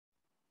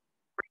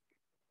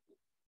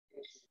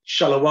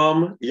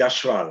Shalawam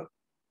Yashral,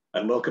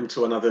 and welcome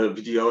to another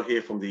video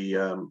here from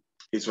the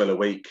Israel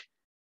Awake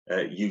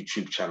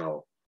YouTube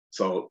channel.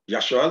 So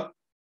Yashral,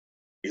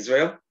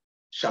 Israel,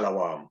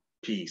 Shalawam,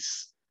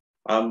 peace.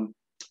 The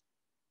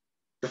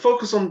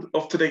focus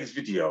of today's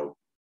video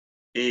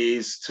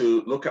is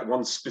to look at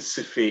one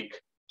specific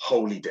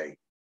holy day.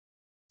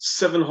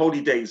 7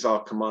 holy days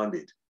are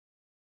commanded.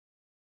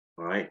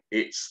 All right,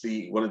 it's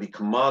one of the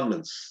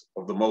commandments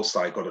of the Most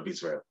High God of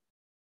Israel.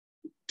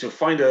 To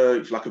find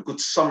a good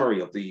summary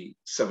of the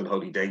 7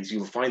 holy days, you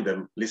will find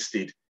them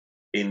listed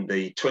in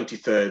the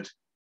 23rd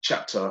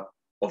chapter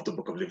of the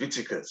book of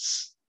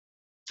Leviticus.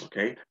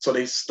 Okay, so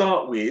they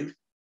start with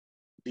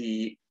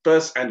the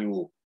first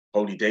annual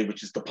holy day,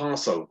 which is the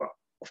Passover.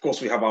 Of course,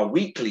 we have our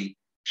weekly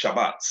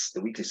Shabbats, the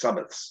weekly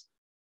Sabbaths.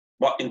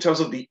 But in terms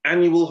of the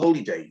annual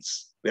holy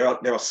days, there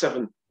are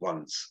 7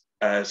 ones,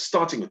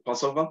 starting with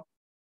Passover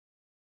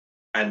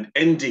and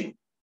ending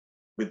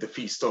with the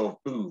Feast of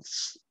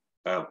Booths,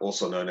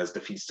 also known as the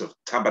Feast of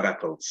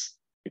Tabernacles,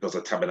 because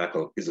a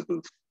tabernacle is a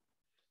booth.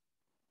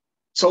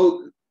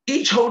 So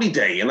each holy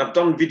day, and I've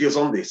done videos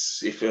on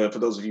this, if for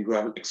those of you who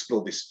haven't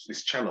explored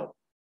this channel,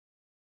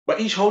 but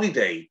each holy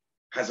day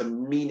has a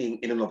meaning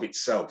in and of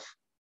itself.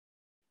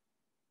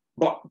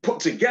 But put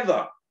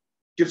together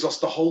gives us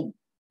the whole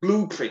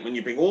blueprint. When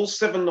you bring all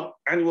 7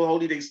 annual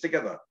holy days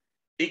together,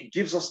 it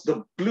gives us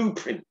the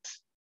blueprint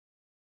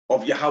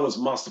of Yahawa's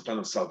master plan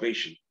of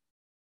salvation.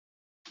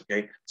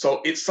 Okay,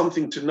 so it's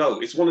something to know.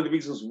 It's one of the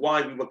reasons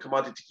why we were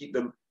commanded to keep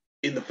them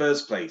in the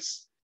first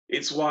place.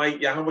 It's why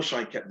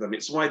Yahawa kept them.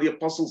 It's why the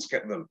apostles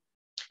kept them.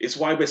 It's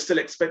why we're still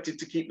expected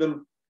to keep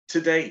them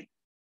today,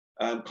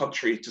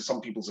 contrary to some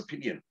people's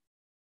opinion.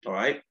 All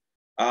right,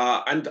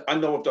 and I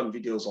know I've done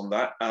videos on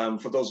that.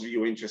 For those of you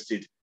who are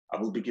interested, I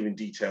will be giving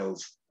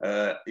details,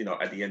 at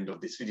the end of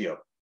this video,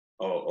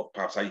 or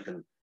perhaps how you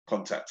can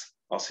contact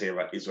us here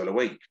at Israel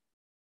Awake.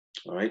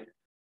 All right,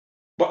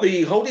 but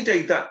the holy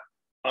day that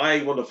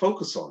I want to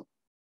focus on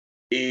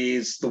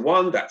is the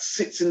one that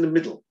sits in the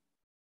middle,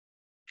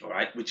 all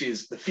right, which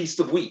is the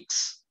Feast of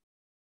Weeks.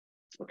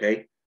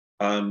 Okay,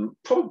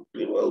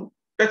 probably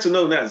better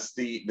known as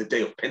the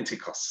day of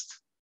Pentecost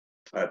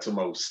to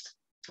most.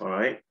 All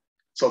right,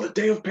 so the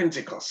day of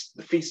Pentecost,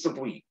 the Feast of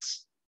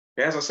Weeks.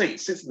 Okay, as I say, it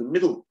sits in the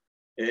middle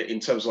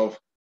in terms of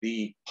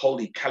the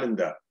holy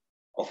calendar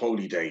of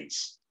holy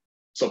days.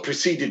 So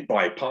preceded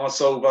by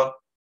Passover,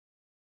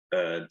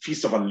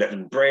 Feast of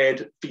Unleavened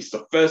Bread, Feast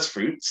of First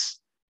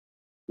Fruits,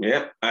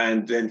 yeah,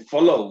 and then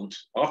followed,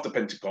 after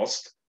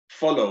Pentecost,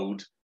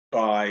 followed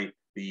by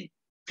the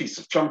Feast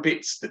of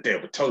Trumpets, the Day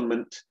of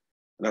Atonement,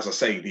 and as I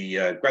say,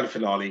 the grand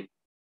finale,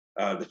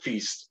 the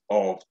Feast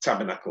of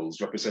Tabernacles,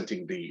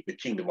 representing the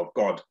kingdom of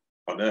God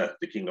on earth,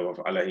 the kingdom of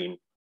Elohim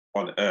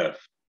on earth.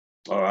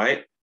 All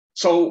right,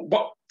 so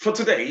but for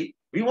today,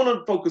 we want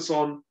to focus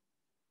on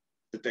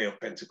the Day of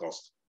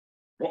Pentecost.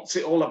 What's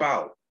it all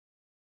about?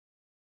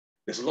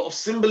 There's a lot of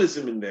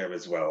symbolism in there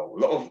as well. A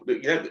lot of,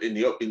 in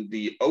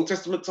the Old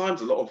Testament times,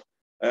 a lot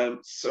of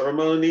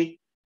ceremony,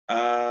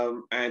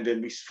 and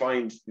then we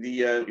find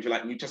the, if you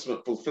like, New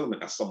Testament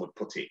fulfillment, as some would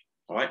put it.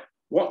 All right,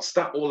 what's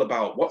that all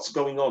about? What's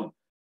going on,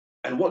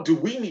 and what do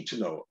we need to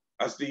know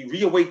as the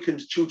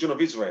reawakened children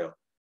of Israel?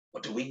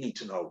 What do we need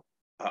to know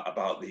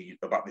about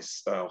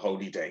this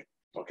holy day?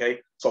 Okay,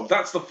 so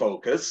that's the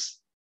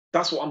focus.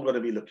 That's what I'm going to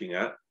be looking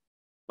at.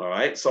 All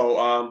right,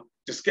 so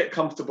just get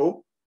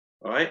comfortable.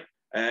 All right.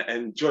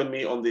 And join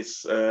me on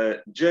this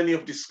journey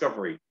of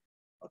discovery,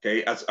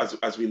 okay,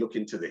 as we look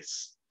into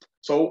this.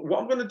 So what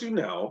I'm going to do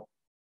now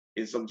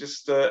is I'm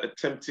just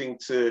attempting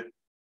to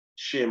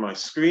share my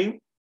screen,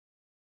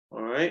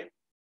 all right?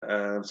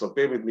 So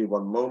bear with me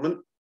one moment,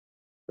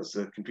 because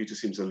the computer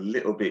seems a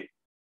little bit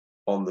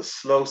on the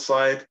slow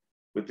side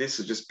with this,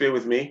 so just bear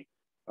with me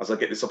as I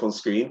get this up on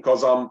screen,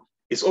 because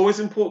it's always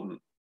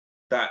important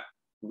that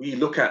we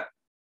look at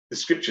the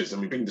scriptures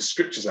and we bring the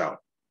scriptures out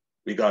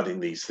regarding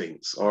these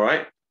things, all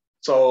right?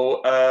 So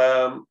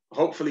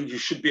hopefully you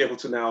should be able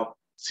to now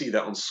see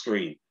that on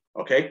screen,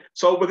 okay?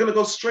 So we're gonna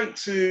go straight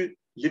to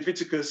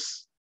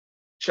Leviticus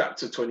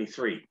chapter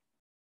 23,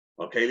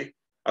 okay?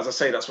 As I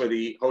say, that's where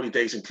the holy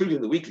days,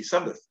 including the weekly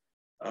Sabbath,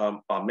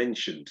 are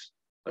mentioned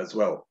as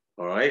well,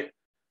 all right?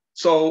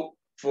 So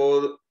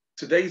for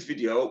today's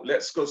video,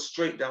 let's go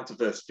straight down to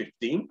verse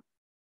 15.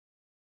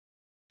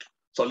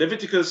 So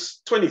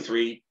Leviticus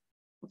 23,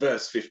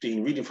 verse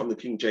 15, reading from the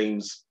King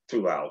James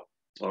throughout.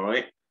 All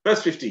right,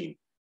 verse 15.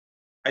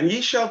 And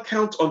ye shall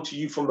count unto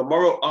you from the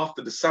morrow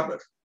after the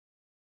Sabbath,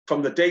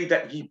 from the day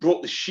that ye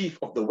brought the sheaf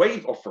of the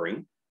wave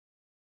offering.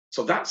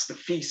 So that's the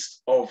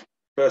Feast of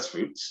First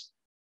Fruits.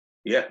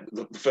 Yeah,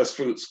 the first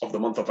fruits of the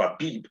month of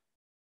Abib.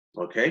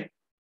 Okay.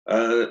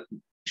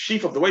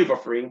 Sheaf of the wave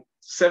offering,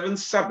 7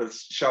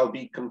 Sabbaths shall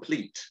be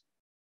complete.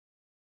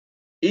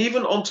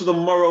 Even unto the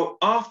morrow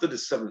after the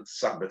 7th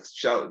Sabbath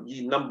shall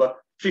ye number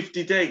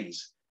 50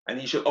 days, and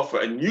ye shall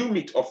offer a new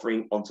meat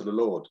offering unto the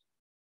Lord.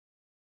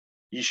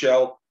 Ye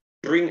shall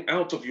bring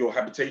out of your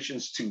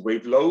habitations 2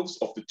 wave loaves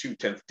of the 2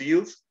 tenth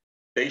deals.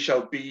 They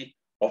shall be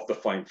of the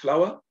fine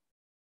flour.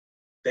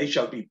 they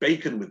shall be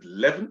baken with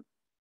leaven.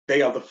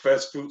 They are the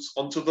first fruits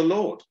unto the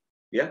Lord.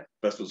 Yeah,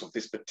 first fruits of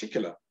this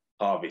particular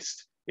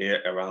harvest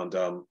here around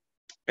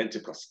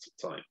Pentecost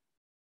time.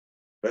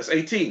 Verse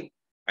 18,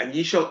 and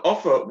ye shall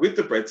offer with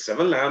the bread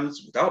 7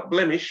 lambs without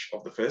blemish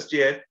of the first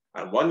year,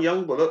 and 1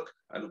 young bullock,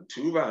 and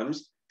 2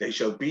 rams. They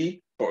shall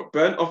be for a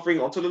burnt offering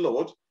unto the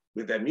Lord,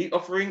 with their meat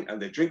offering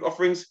and their drink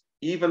offerings,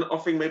 even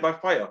offering made by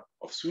fire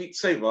of sweet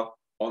savor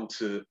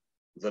unto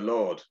the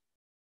Lord.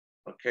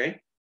 Okay,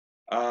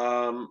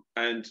 and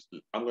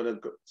I'm going to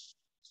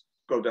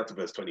go down to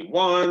verse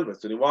 21. Verse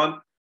 21,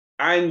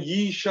 and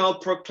ye shall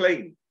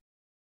proclaim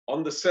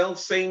on the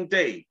self-same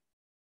day,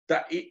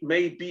 that it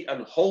may be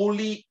an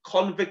holy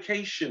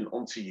convocation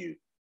unto you.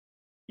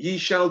 Ye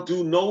shall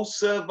do no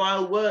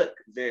servile work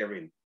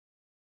therein.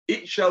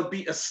 It shall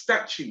be a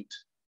statute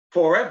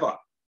forever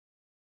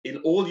in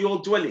all your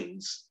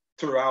dwellings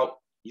throughout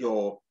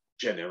your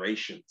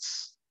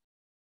generations.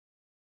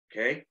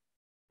 Okay,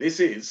 this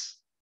is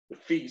the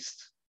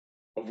Feast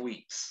of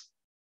Weeks.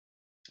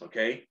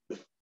 Okay,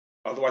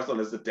 otherwise known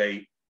as the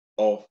Day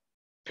of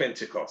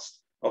Pentecost.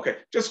 Okay,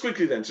 just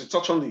quickly then to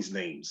touch on these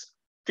names.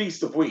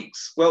 Feast of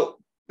Weeks. Well,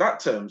 that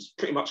term's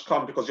pretty much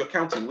come because you're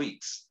counting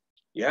weeks.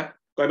 Yeah,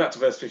 going back to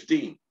verse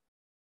 15.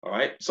 All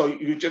right, so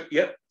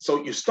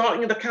so you're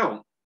starting the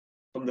count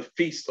from the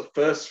Feast of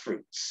First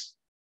Fruits.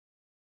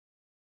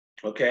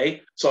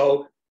 Okay,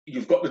 so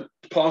you've got the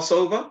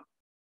Passover,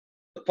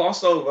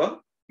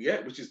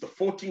 which is the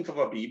 14th of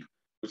Abib,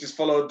 which is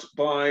followed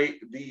by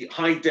the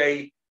high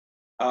day,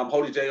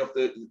 holy day of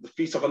the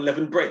Feast of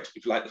Unleavened Bread,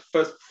 if you like, the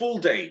first full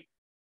day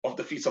of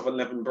the Feast of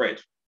Unleavened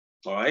Bread.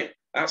 All right,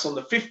 that's on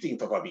the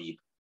 15th of Abib.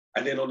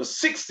 And then on the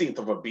 16th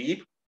of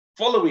Abib,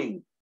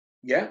 following,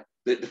 the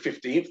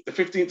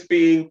 15th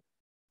being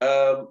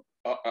a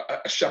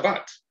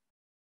Shabbat.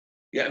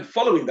 Yeah, and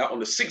following that on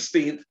the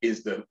 16th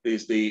is the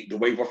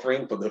wave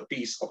offering for the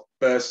Feast of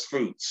First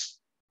Fruits.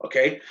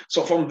 Okay,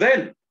 so from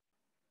then,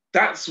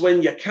 that's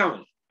when you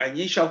count. And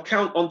ye shall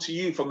count unto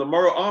you from the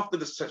morrow after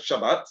the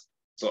Shabbat,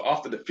 so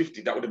after the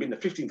 15th, that would have been the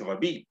 15th of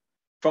Abib,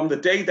 from the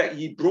day that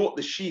ye brought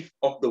the sheaf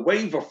of the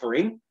wave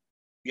offering.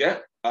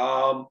 That's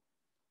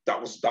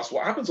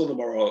what happens on the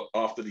morrow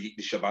after the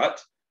Shabbat.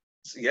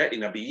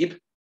 In Abib,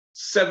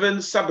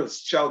 7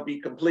 Sabbaths shall be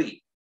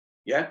complete.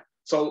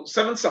 So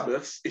 7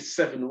 Sabbaths is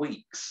 7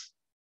 weeks.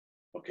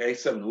 Okay,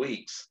 7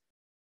 weeks.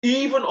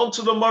 Even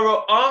unto the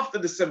morrow after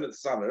the 7th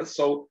Sabbath,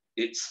 so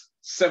it's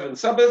 7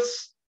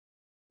 Sabbaths,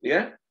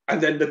 and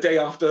then the day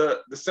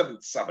after the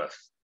 7th Sabbath.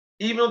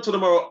 Even unto the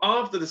morrow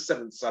after the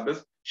 7th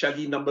Sabbath shall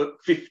ye number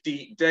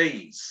 50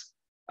 days,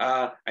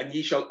 and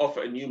ye shall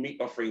offer a new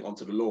meat offering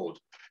unto the Lord.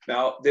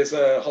 Now, there's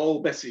a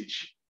whole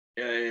message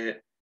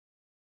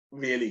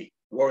really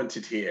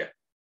warranted here,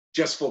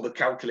 just for the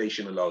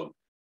calculation alone.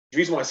 The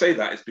reason why I say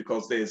that is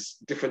because there's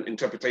different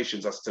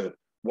interpretations as to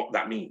what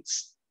that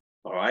means.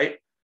 All right.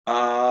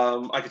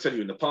 I can tell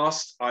you in the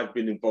past, I've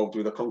been involved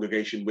with a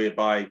congregation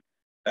whereby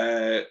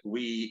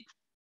we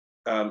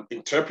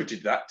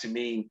interpreted that to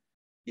mean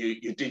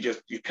you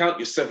count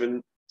your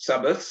 7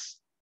 Sabbaths,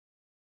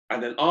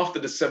 and then after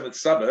the 7th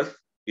Sabbath,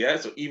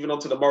 so even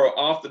onto the morrow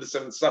after the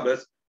 7th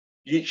Sabbath,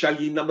 shall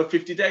ye number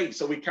 50 days.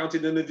 So we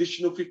counted an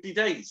additional 50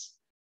 days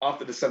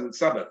after the 7th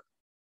Sabbath.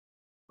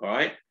 All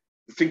right,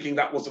 thinking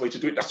that was the way to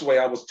do it. That's the way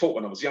I was taught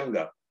when I was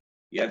younger.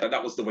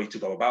 That was the way to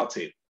go about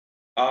it.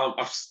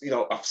 I've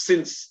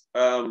since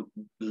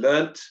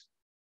learnt,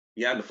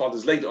 and the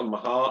Father's laid it on my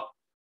heart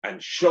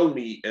and shown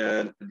me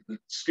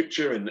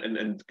scripture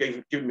and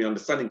given me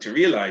understanding to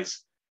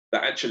realize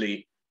that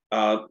actually,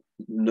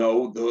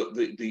 no,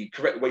 the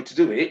correct way to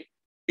do it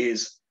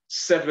is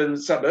 7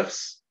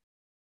 Sabbaths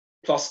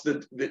plus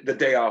the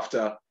day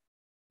after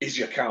is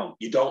your count.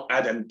 You don't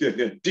add an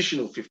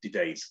additional 50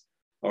 days,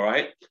 all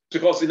right?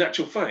 Because in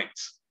actual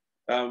fact,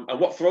 and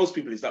what throws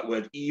people is that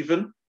word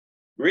even.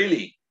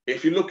 Really,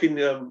 if you look in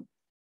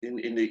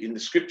the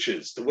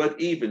scriptures, the word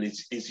even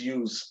is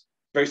used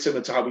very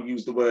similar to how we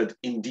use the word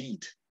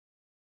indeed.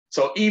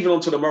 So even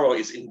unto the morrow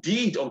is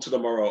indeed unto the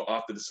morrow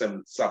after the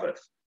 7th Sabbath.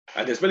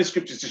 And there's many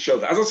scriptures to show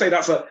that. As I say,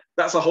 that's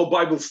a whole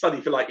Bible study,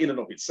 if you like, in and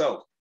of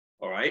itself,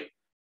 all right?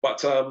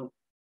 But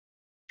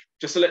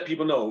just to let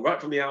people know right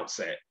from the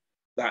outset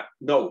that,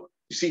 no,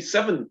 you see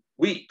 7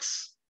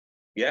 weeks,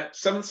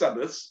 7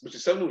 Sabbaths, which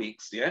is 7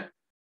 weeks,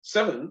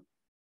 7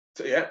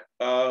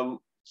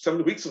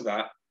 weeks of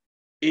that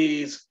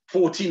is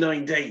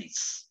 49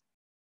 days.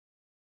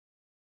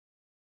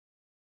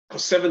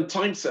 Because 7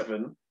 times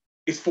 7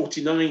 is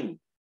 49.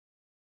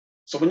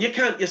 So when you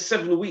count your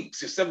 7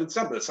 weeks, your 7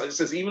 Sabbaths, it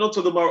says even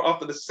until the morrow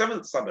after the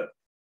 7th Sabbath,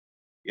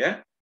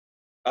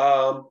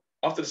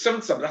 after the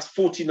 7th Sabbath, that's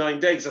 49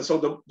 days. And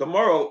so the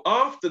morrow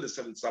after the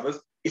 7th Sabbath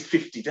is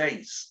 50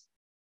 days.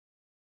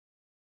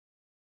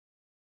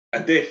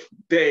 And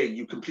there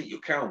you complete your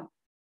count.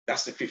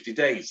 That's the 50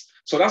 days.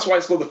 So that's why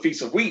it's called the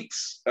Feast of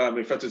Weeks.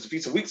 In fact, it's the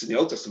Feast of Weeks in the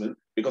Old Testament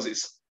because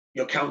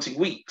you're counting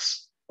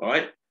weeks, all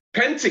right?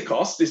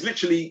 Pentecost is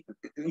literally,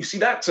 you see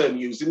that term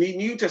used in the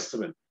New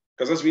Testament,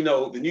 because as we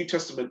know, the New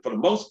Testament, for the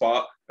most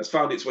part, has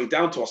found its way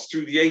down to us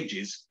through the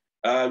ages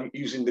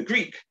using the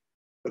Greek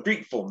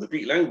form, the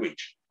Greek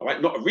language, all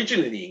right? Not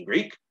originally in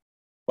Greek,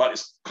 but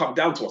it's come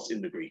down to us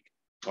in the Greek,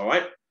 all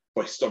right?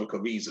 For historical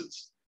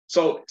reasons.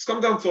 So it's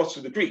come down to us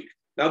through the Greek.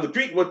 Now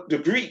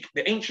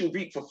the ancient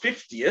Greek for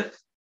 50th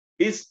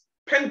is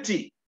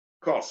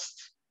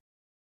Pentecost.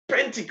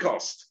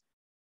 Pentecost.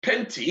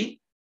 Penti,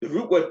 the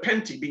root word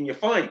penti being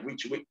unified,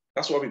 which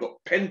that's why we got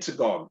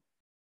pentagon.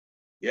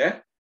 Yeah?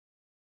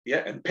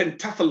 Yeah, and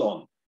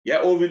pentathlon. Yeah,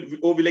 all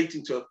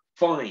relating to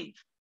 5.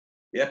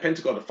 Yeah,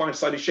 pentagon, a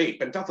 5-sided shape,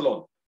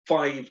 pentathlon,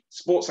 5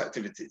 sports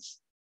activities.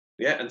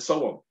 Yeah, and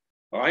so on.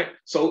 All right.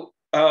 So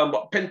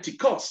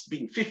Pentecost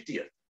being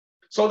 50th.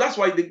 So that's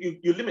why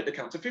you limit the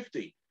count to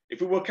 50.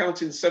 If we were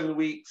counting 7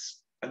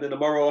 weeks and then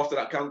tomorrow after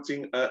that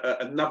counting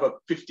another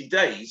 50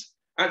 days,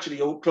 actually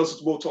you're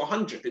closer more to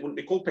 100. It wouldn't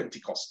be called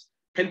Pentecost.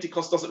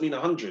 Pentecost doesn't mean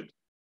 100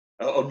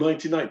 or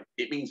 99.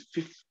 It means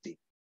 50.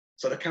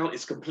 So the count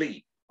is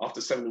complete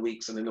after 7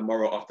 weeks and then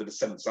tomorrow after the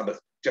 7th Sabbath,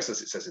 just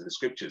as it says in the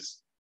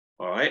scriptures.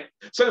 All right.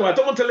 So anyway, I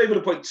don't want to labor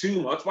the point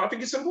too much, but I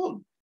think it's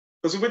important.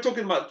 Because if we're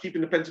talking about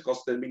keeping the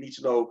Pentecost, then we need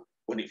to know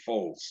when it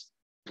falls.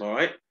 All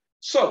right.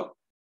 So,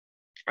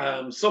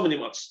 so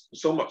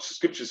much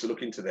scriptures to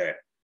look into there.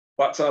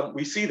 But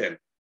we see then,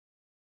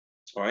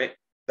 all right,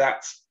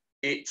 that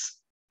it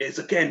is,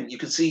 again, you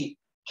can see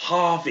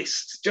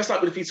harvest, just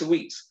like with the Feast of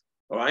Weeks,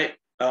 all right,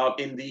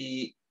 in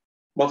the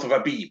month of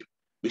Abib,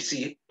 we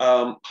see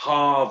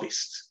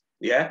harvest,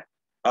 yeah?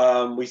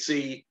 We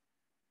see,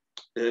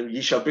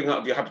 ye shall bring out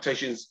of your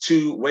habitations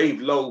 2 wave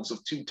loaves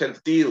of 2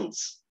 tenth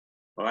deals,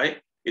 all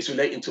right? It's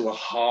relating to a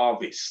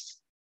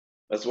harvest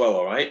as well,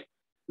 all right?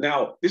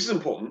 Now, this is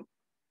important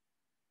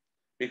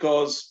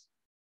because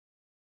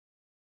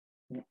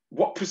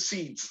what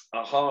precedes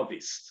a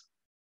harvest?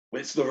 Well,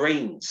 it's the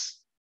rains.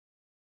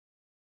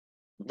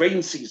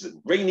 Rain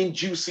season, rain in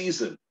due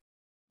season.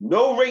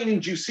 No rain in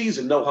due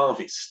season, no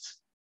harvest.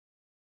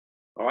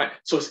 All right,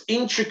 so it's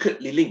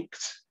intricately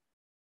linked.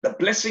 The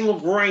blessing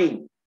of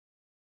rain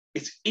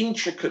is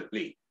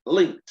intricately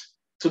linked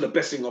to the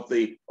blessing of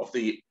the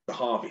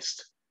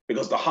harvest,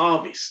 because the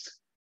harvest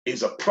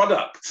is a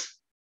product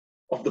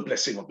of the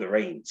blessing of the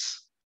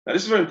rains. Now,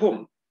 this is very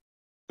important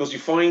because you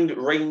find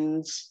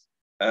rains,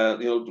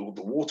 the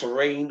water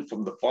rain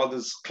from the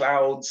Father's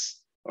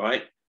clouds, all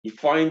right? You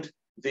find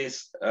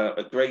this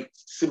a great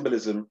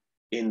symbolism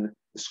in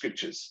the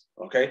scriptures,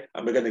 okay?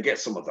 And we're going to get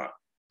some of that,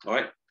 all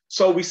right?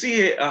 So we see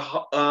here,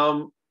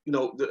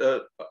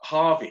 the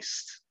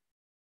harvest,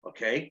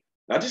 okay?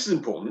 Now, this is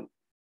important.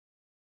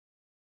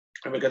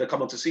 And we're going to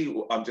come on to see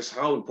just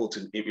how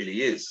important it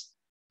really is,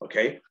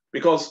 okay?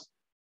 Because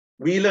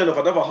we learn of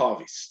another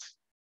harvest,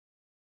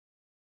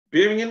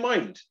 bearing in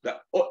mind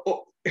that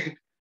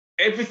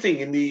everything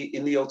in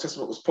the Old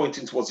Testament was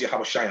pointing towards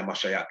Yahawa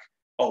Mashiach,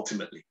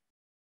 ultimately,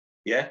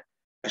 yeah?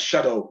 A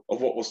shadow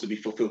of what was to be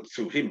fulfilled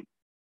through him,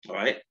 all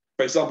right?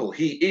 For example,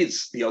 he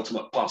is the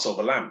ultimate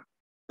Passover lamb.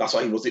 That's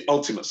why he was the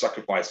ultimate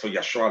sacrifice for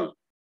Yashral,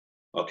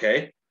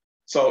 okay?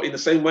 So in the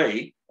same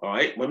way, all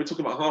right, when we're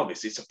talking about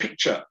harvest, it's a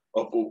picture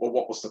of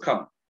what was to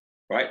come,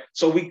 right?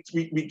 So we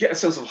get a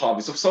sense of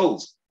harvest of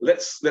souls.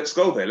 Let's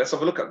go there. Let's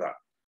have a look at that.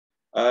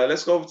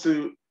 Let's go over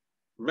to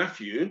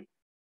Matthew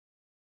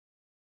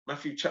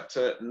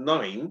chapter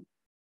 9,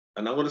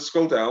 and I'm going to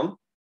scroll down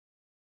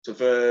to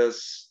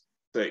verse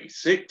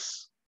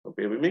 36. So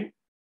bear with me.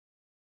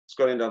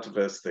 Scrolling down to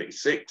verse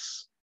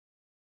 36.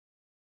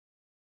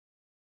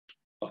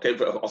 Okay,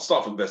 I'll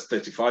start from verse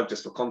 35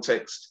 just for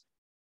context.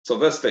 So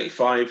verse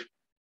 35,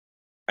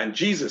 and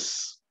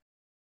Jesus,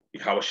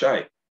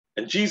 Yahawa,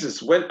 and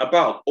Jesus went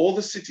about all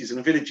the cities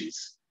and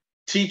villages,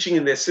 teaching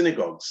in their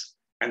synagogues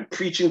and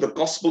preaching the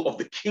gospel of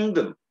the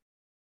kingdom.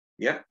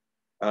 Yeah,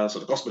 so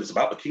the gospel is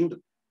about the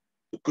kingdom.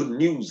 The good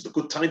news, the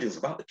good tidings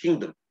about the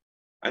kingdom.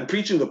 And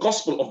preaching the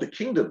gospel of the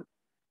kingdom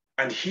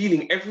and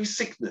healing every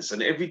sickness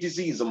and every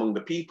disease among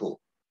the people.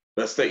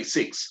 Verse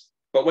 36,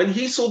 but when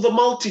he saw the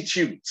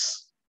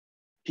multitudes,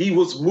 he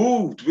was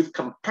moved with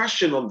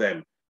compassion on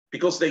them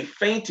because they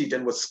fainted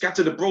and were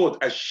scattered abroad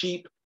as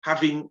sheep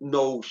having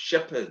no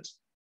shepherd.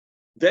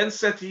 Then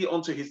said he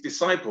unto his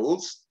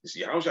disciples, this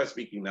is Yahushua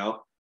speaking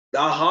now,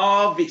 the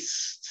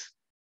harvest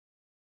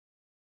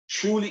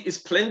truly is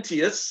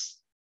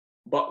plenteous,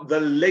 but the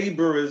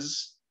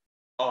laborers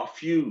are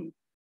few.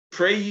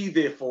 Pray ye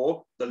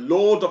therefore the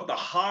Lord of the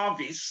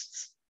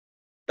harvest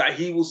that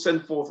he will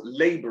send forth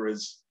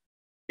laborers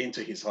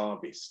into his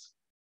harvest.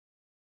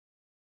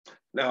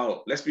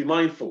 Now, let's be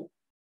mindful.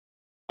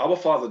 Our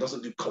Father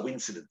doesn't do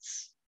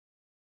coincidence.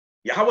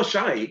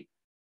 Yahawa,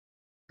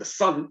 the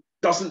Son,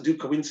 doesn't do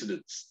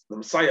coincidence. The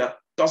Messiah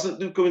doesn't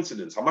do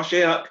coincidence.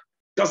 Hamashiach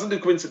doesn't do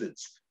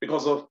coincidence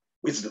because of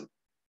wisdom.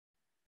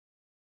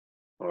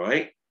 All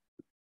right?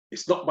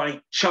 It's not by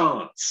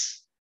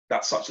chance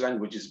that such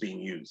language is being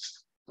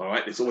used. All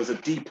right? There's always a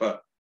deeper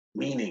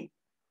meaning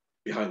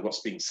behind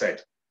what's being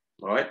said.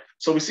 All right?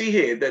 So we see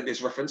here that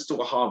there's reference to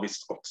a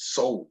harvest of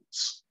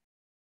souls,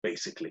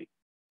 basically.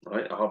 All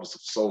right? A harvest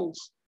of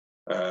souls,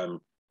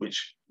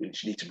 which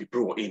need to be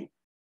brought in.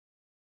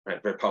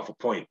 Right? Very powerful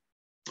point.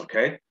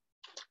 Okay?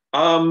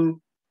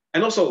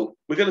 And also,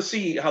 we're going to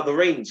see how the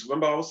rains,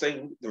 remember I was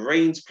saying the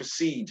rains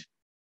precede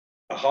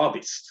a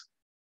harvest,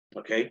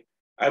 okay?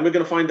 And we're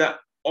going to find that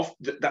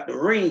that the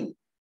rain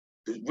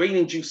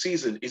in due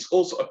season is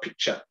also a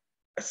picture,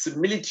 a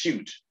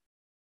similitude,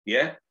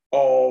 yeah,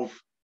 of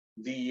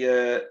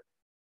the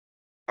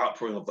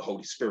outpouring of the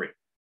Holy Spirit.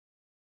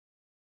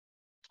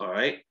 All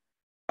right.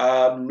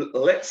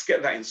 Let's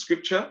get that in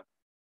scripture.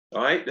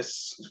 All right.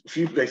 There's a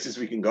few places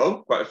we can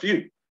go, quite a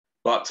few.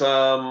 But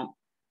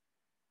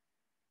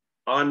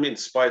I'm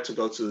inspired to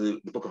go to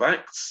the book of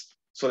Acts.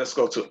 So let's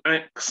go to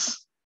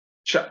Acts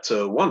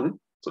chapter 1.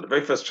 So the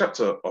very first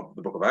chapter of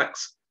the book of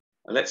Acts.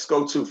 And let's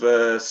go to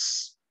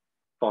verse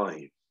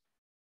 5.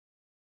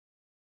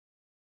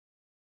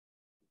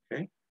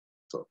 Okay.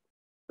 So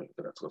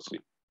let's go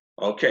sleep.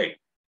 Okay.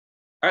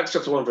 Acts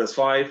chapter 1, verse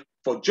 5.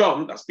 For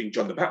John, that's being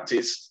John the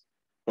Baptist,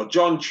 for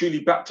John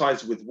truly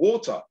baptized with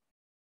water,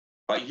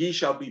 but ye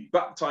shall be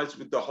baptized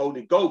with the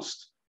Holy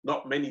Ghost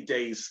not many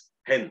days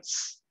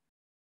hence.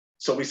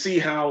 So we see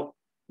how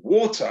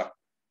water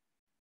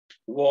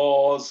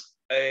was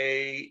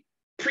a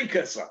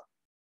precursor.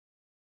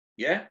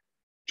 Yeah?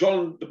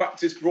 John the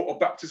Baptist brought a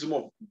baptism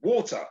of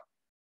water.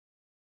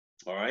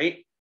 All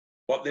right?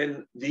 But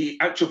then the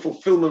actual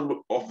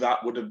fulfillment of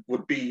that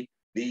would be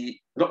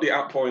not the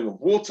outpouring of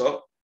water,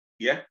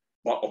 yeah,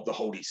 but of the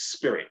Holy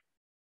Spirit.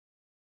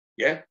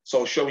 Yeah.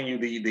 So showing you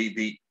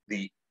the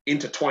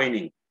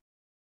intertwining,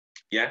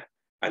 yeah,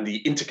 and the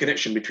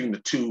interconnection between the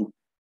two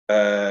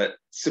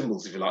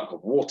symbols, if you like,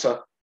 of water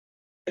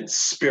and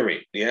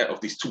spirit, yeah,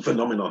 of these two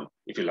phenomenon,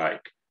 if you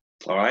like.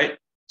 All right.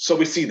 So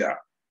we see that.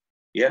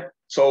 Yeah.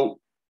 So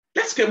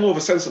let's get more of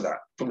a sense of that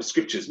from the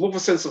scriptures, more of a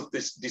sense of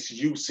this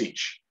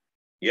usage,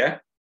 yeah,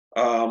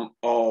 of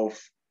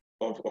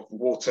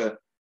water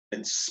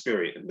and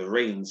spirit, and the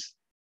rains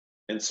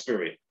and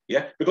spirit,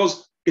 yeah,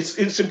 because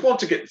it's important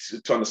to get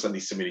to understand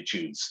these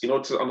similitudes in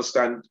order to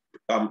understand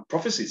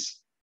prophecies,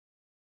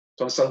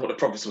 to understand what the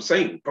prophets were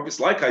saying, prophets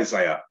like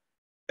Isaiah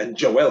and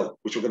Joel,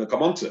 which we're going to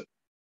come on to.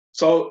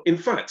 So in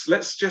fact,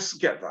 let's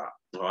just get that,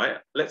 all right?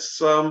 Let's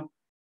go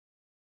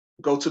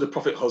to the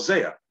prophet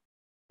Hosea,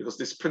 because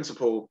this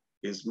principle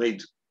is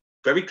made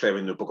very clear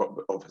in the book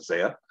of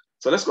Hosea.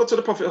 So let's go to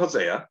the prophet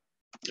Hosea,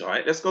 all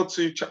right? Let's go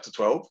to chapter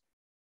 12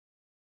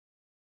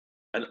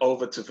 and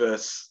over to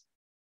verse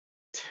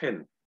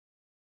 10.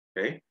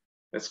 Okay,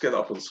 let's get that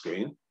up on the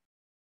screen.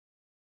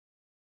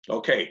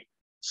 Okay,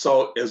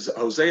 so is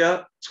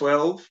Hosea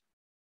 12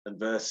 and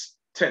verse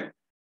 10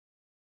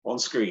 on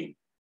screen.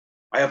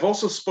 I have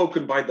also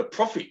spoken by the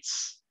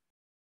prophets,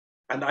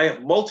 and I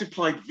have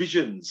multiplied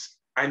visions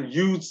and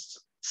used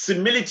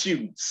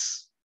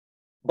similitudes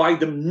by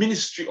the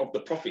ministry of the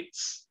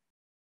prophets.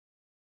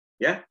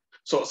 Yeah,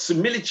 so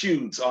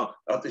similitudes are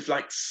if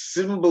like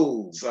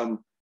symbols,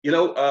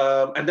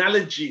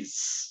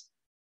 analogies.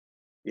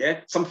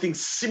 Yeah, something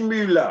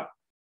similar,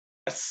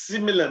 a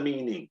similar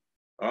meaning,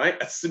 all right,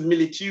 a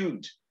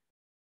similitude.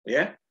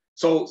 Yeah,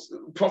 so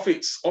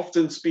prophets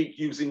often speak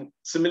using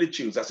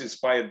similitudes as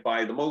inspired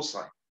by the Most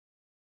High.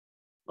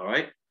 All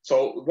right,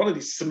 so one of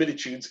these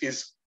similitudes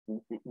is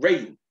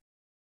rain.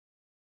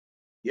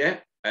 Yeah,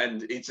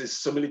 and it's a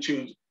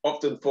similitude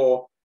often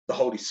for the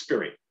Holy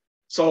Spirit.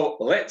 So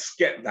let's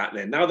get that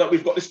then. Now that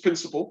we've got this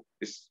principle,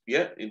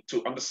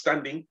 into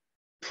understanding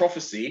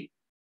prophecy,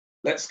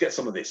 let's get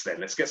some of this then.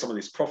 Let's get some of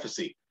this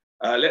prophecy.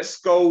 Let's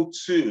go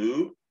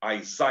to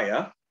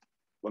Isaiah,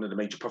 one of the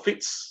major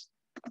prophets,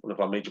 one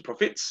of our major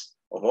prophets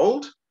of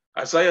old.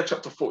 Isaiah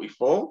chapter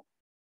 44.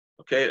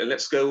 Okay, and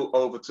let's go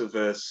over to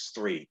verse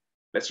 3.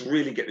 Let's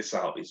really get this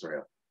out,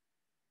 Israel.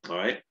 All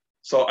right.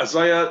 So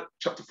Isaiah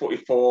chapter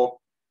 44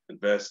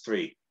 and verse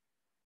 3.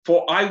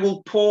 For I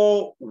will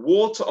pour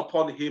water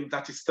upon him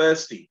that is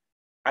thirsty,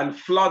 and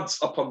floods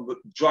upon the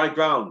dry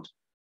ground.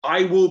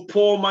 I will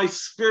pour my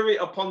spirit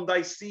upon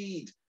thy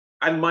seed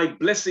and my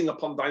blessing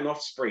upon thine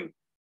offspring.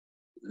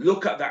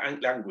 Look at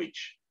that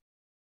language.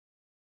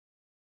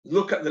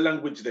 Look at the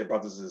language there,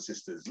 brothers and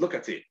sisters. Look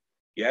at it.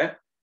 Yeah.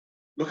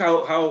 Look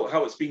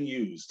how it's being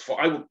used.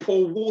 For I will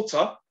pour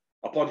water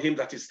upon him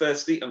that is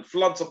thirsty and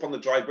floods upon the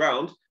dry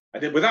ground.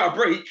 And then without a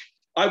break,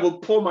 I will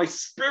pour my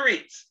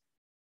spirit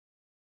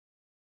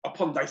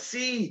upon thy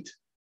seed.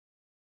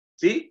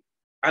 See?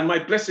 And my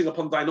blessing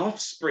upon thine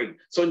offspring.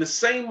 So in the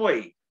same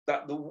way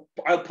that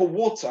I'll pour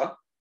water,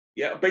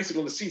 yeah,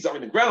 basically on the seeds that are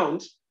in the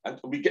ground, and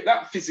we get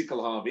that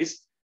physical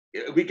harvest,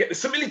 we get the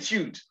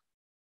similitude,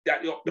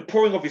 that the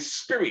pouring of his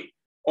spirit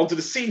onto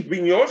the seed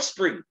being your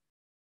offspring.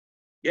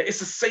 Yeah, it's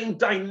the same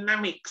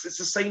dynamics, it's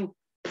the same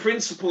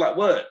principle at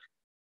work.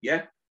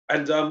 Yeah,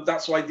 and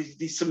that's why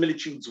these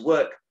similitudes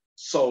work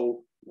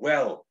so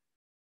well.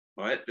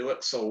 Right? They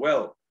work so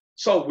well.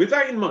 So with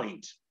that in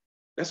mind,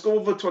 let's go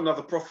over to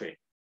another prophet.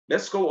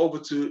 Let's go over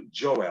to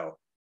Joel.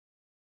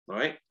 All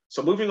right.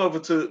 So moving over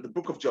to the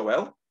book of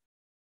Joel.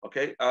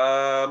 Okay.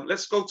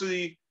 Let's go to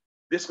the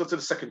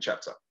second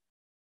chapter.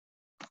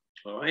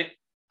 All right.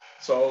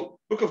 So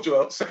book of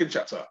Joel, second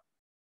chapter.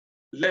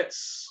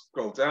 Let's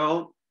scroll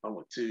down. I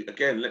want to,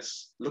 again,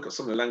 let's look at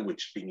some of the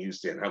language being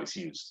used here and how it's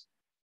used.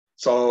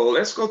 So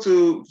let's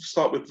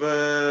start with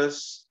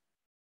verse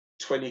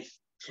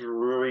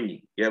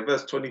 23. Yeah,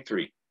 verse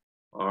 23.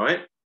 All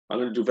right. I'm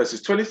going to do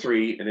verses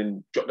 23 and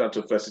then drop down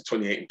to verses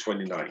 28 and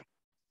 29.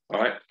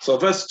 All right. So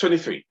verse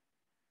 23.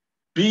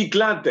 Be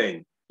glad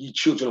then, ye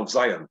children of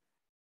Zion,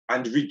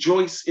 and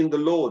rejoice in the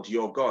Lord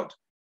your God,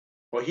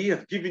 for he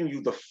hath given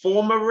you the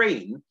former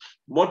rain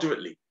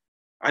moderately,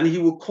 and he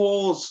will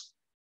cause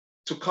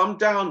to come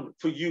down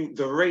for you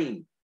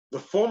the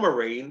former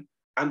rain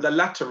and the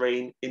latter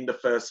rain in the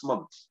first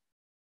month.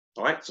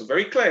 All right, so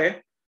very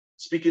clear,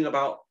 speaking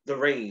about the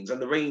rains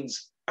and the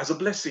rains as a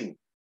blessing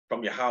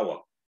from Yahawa.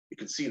 You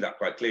can see that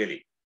quite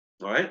clearly.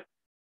 All right.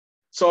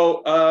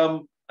 So,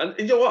 and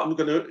you know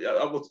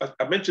what?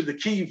 I mentioned the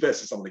key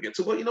verses I'm going to get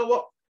to, but you know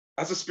what?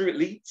 As the Spirit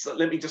leads,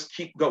 let me just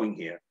keep going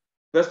here.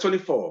 Verse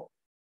 24,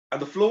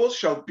 and the floors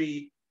shall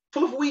be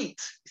full of wheat.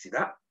 You see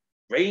that?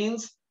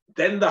 Rains,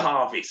 then the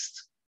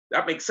harvest.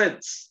 That makes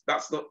sense.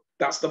 That's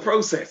the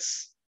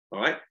process. All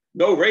right.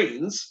 No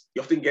rains,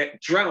 you often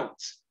get drought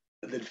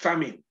and then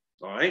famine.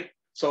 All right.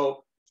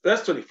 So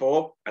verse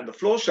 24, and the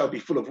floor shall be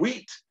full of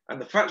wheat,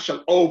 and the fat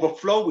shall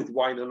overflow with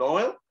wine and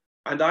oil.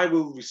 And I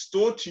will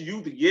restore to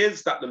you the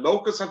years that the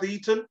locust hath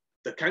eaten,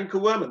 the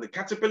cankerworm and the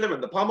caterpillar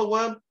and the palmer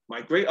worm, my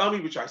great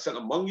army which I sent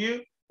among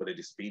you for the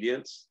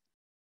disobedience.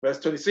 Verse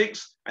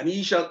 26, and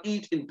ye shall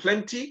eat in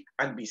plenty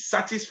and be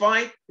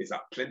satisfied. Is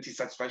that plenty?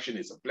 Satisfaction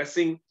is a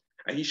blessing.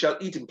 And ye shall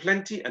eat in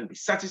plenty and be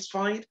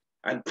satisfied,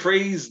 and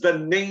praise the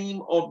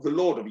name of the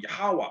Lord, of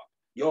Yahawa,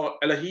 your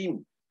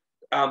Elohim,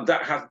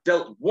 that hath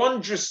dealt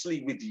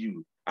wondrously with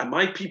you, and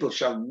my people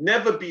shall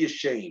never be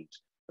ashamed.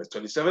 Verse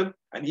 27,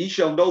 and ye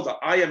shall know that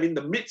I am in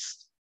the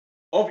midst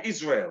of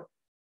Israel,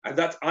 and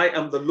that I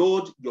am the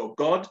Lord your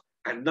God,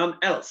 and none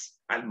else,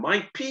 and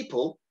my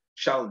people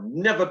shall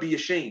never be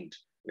ashamed.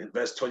 In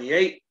verse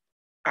 28,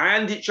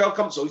 and it shall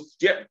come. So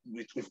yeah,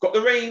 we've got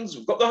the rains,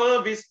 we've got the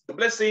harvest, the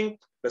blessing.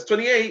 Verse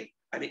 28,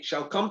 and it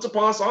shall come to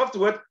pass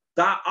afterward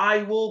that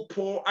I will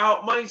pour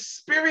out my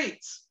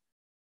spirit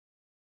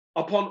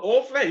upon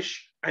all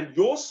flesh, and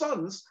your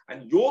sons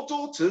and your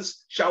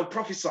daughters shall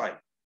prophesy.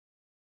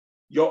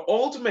 Your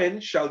old men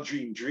shall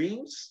dream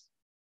dreams,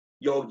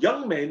 your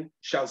young men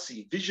shall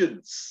see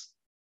visions.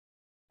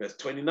 Verse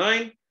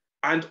 29,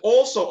 and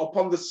also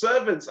upon the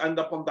servants and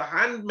upon the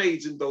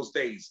handmaids in those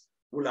days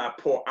will I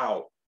pour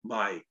out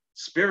my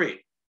spirit.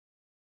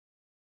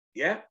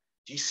 Yeah,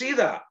 do you see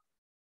that?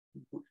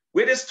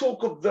 Where there's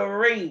talk of the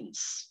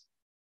rains,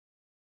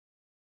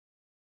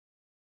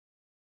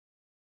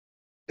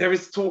 there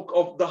is talk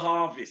of the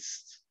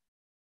harvest.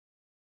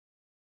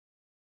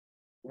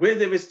 Where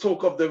there is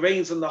talk of the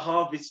rains and the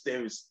harvest,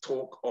 there is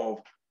talk of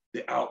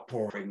the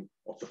outpouring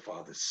of the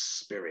Father's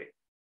Spirit.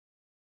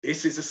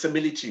 This is a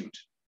similitude.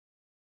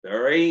 The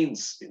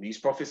rains in these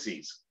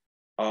prophecies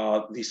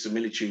are the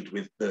similitude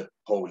with the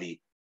Holy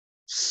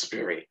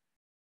Spirit.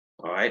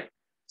 All right.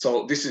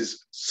 So this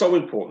is so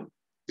important.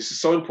 This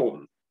is so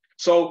important.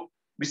 So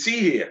we see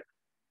here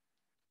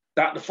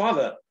that the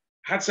Father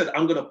had said,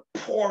 I'm going to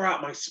pour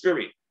out my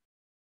Spirit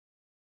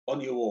on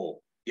you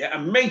all. Yeah,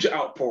 a major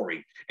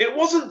outpouring. It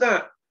wasn't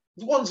that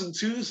the ones and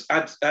twos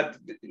had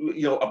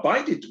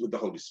abided with the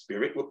Holy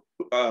Spirit,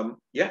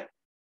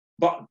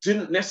 but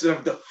didn't necessarily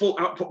have the full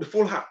output. The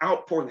full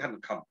outpouring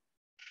hadn't come.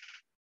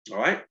 All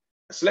right,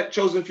 a select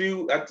chosen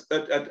few had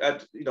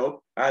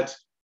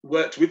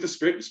worked with the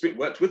Spirit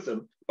worked with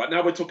them, but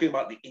now we're talking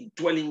about the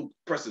indwelling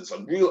presence,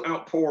 a real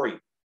outpouring.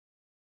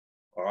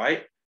 All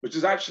right, which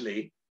is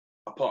actually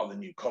a part of the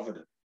new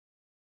covenant.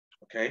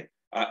 Okay,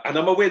 and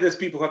I'm aware there's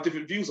people who have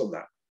different views on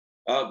that.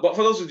 But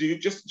for those of you,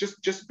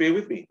 just bear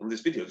with me on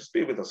this video. Just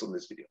bear with us on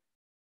this video.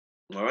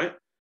 All right.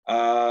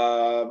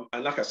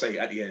 And like I say,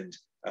 at the end,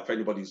 if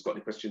anybody's got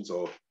any questions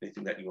or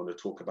anything that you want to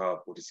talk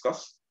about or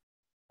discuss,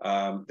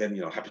 then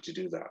happy to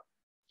do that.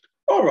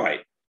 All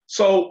right.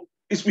 So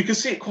we can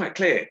see it quite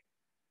clear,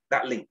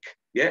 that link.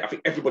 Yeah, I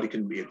think everybody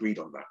can be agreed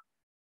on that.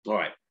 All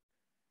right.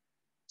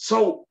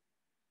 So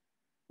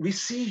we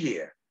see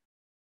here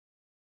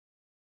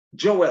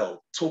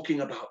Joel talking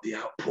about the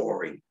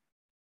outpouring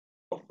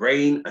of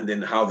rain, and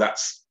then how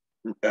that's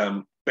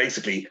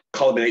basically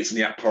culminates in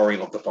the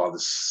outpouring of the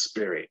Father's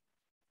Spirit.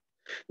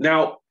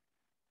 Now,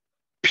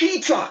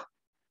 Peter,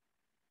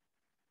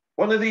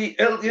 one of the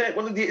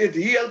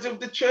elders of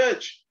the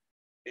church,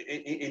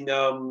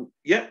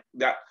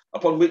 that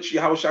upon which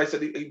Yahawa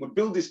said he would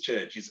build his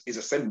church, his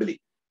assembly,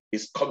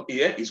 his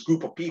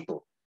group of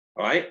people.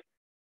 All right,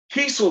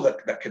 he saw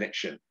that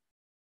connection.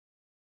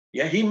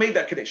 Yeah, he made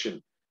that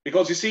connection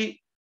because you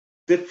see,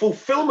 the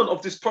fulfillment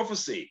of this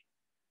prophecy,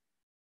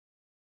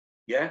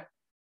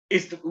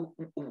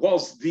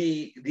 was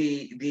the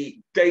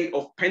day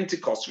of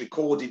Pentecost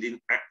recorded in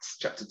Acts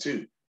chapter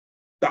 2.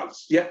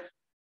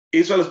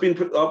 Israel has been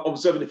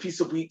observing the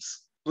Feast of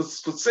Weeks for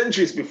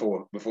centuries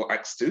before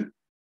Acts 2.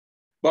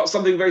 But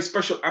something very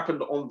special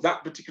happened on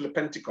that particular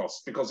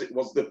Pentecost, because it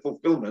was the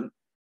fulfillment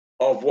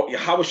of what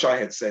Yahawa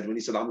had said when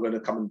he said, I'm going to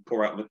come and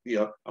pour out,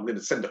 I'm going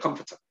to send the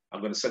Comforter. I'm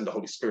going to send the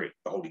Holy Spirit,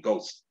 the Holy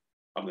Ghost.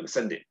 I'm going to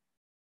send it.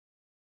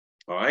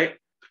 All right.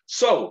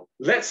 So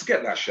let's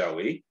get that, shall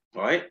we?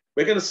 All right.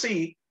 We're going to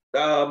see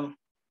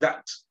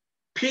that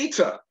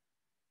Peter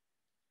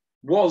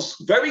was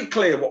very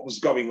clear what was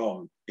going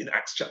on in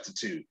Acts chapter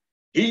 2.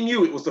 He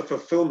knew it was the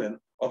fulfillment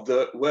of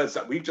the words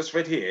that we've just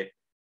read here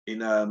in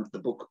the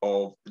book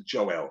of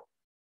Joel.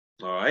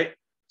 All right.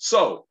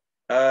 So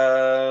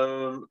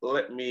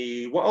what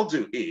I'll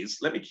do is,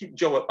 let me keep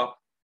Joel up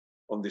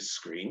on this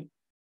screen.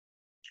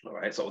 All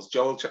right. So it was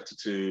Joel chapter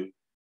 2.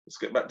 Let's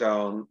get back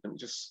down and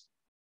just,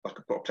 I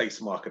could put a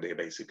place marker there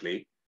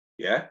basically.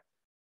 Yeah.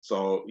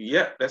 So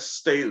yeah, let's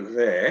stay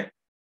there.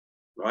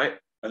 Right.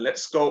 And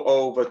let's go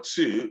over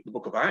to the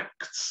book of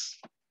Acts.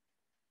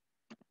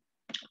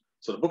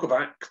 So the book of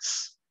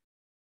Acts,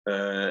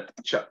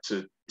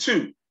 chapter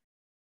 2.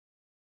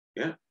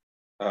 Yeah.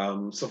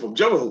 So from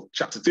Joel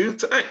chapter 2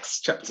 to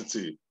Acts chapter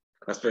 2.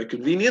 That's very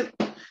convenient.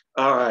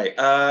 All right.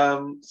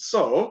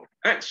 So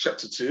Acts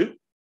chapter 2.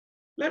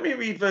 Let me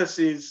read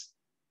verses.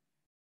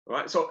 All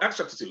right. So Acts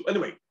chapter 2.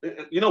 Anyway,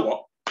 you know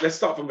what? Let's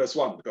start from verse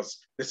 1 because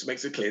this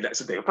makes it clear that's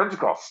the day of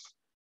Pentecost.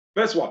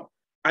 Verse 1.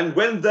 And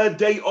when the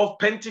day of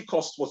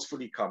Pentecost was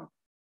fully come,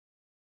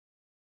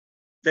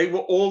 they were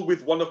all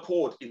with one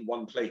accord in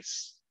one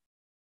place.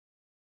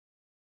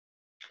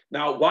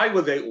 Now, why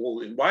were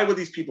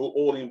these people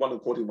all in one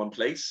accord in one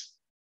place?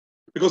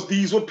 Because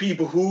these were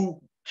people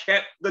who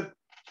kept the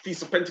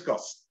Feast of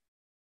Pentecost,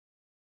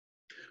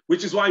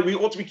 which is why we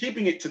ought to be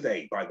keeping it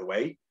today, by the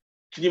way.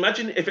 Can you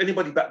imagine if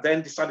anybody back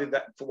then decided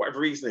that for whatever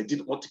reason they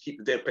didn't want to keep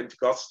the day of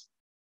Pentecost?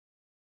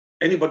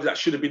 Anybody that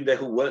should have been there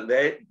who weren't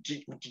there,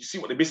 did you see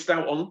what they missed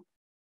out on?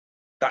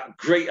 That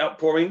great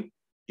outpouring,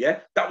 yeah,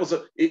 that was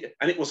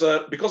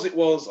because it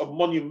was a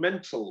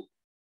monumental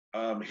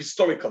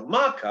historical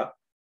marker,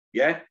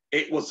 yeah,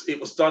 it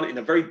was done in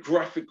a very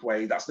graphic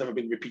way that's never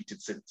been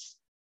repeated since.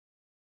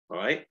 All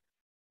right,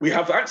 we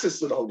have access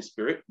to the Holy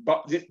Spirit,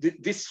 but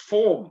this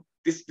form,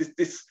 this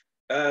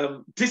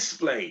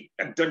display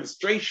and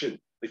demonstration,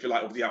 if you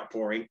like, of the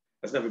outpouring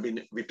has never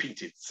been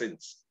repeated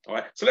since. All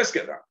right, so let's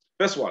get that.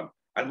 Verse 1.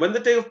 And when the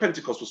day of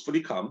Pentecost was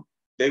fully come,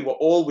 they were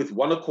all with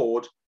one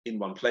accord in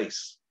one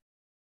place.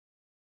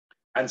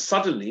 And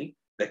suddenly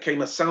there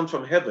came a sound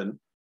from heaven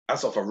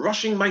as of a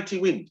rushing mighty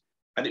wind,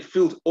 and it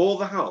filled all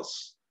the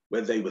house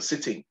where they were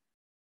sitting.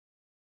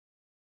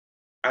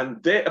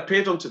 And there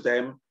appeared unto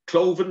them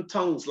cloven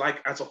tongues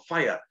like as of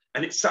fire,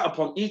 and it sat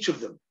upon each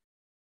of them.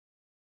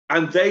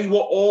 And they were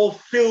all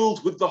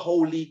filled with the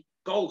Holy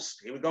Ghost.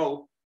 Here we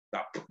go,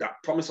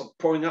 that promise of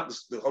pouring out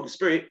the Holy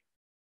Spirit.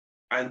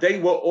 And they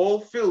were all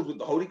filled with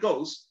the Holy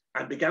Ghost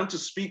and began to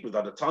speak with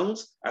other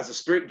tongues as the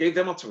Spirit gave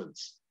them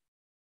utterance.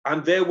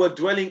 And there were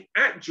dwelling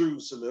at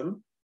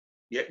Jerusalem,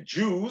 yet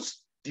Jews,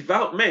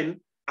 devout men,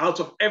 out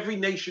of every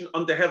nation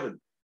under heaven.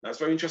 That's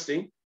very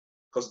interesting,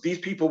 because these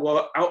people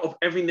were out of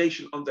every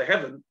nation under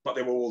heaven, but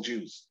they were all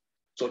Jews.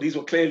 So these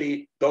were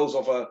clearly those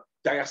of a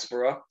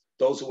diaspora,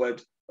 those who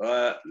had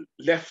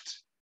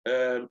left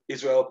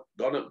Israel,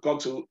 gone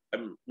to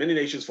many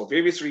nations for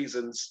various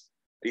reasons,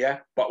 yeah,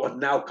 but would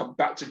now come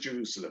back to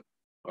Jerusalem.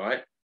 All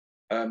right.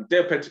 Day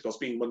of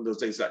Pentecost being one of those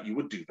days that you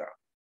would do that.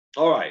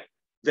 All right.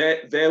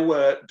 There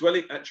were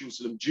dwelling at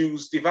Jerusalem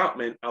Jews, devout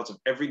men out of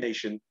every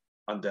nation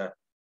under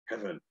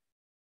heaven.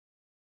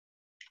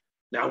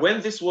 Now,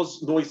 when this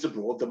was noised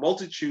abroad, the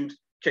multitude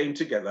came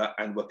together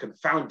and were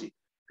confounded,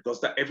 because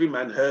that every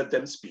man heard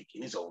them speak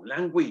in his own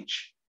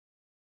language.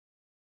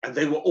 And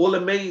they were all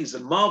amazed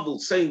and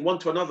marveled, saying one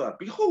to another,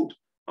 Behold,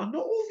 are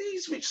not all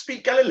these which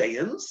speak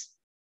Galileans?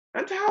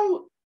 And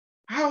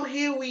how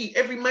hear we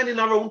every man in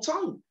our own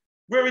tongue,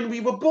 wherein we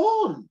were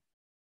born?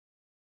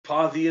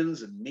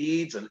 Parthians and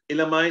Medes and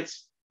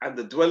Elamites, and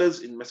the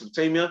dwellers in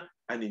Mesopotamia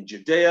and in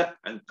Judea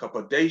and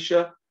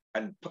Cappadocia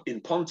and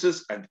in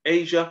Pontus and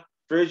Asia,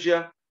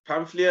 Phrygia,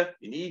 Pamphylia,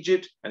 in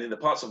Egypt, and in the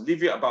parts of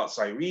Libya about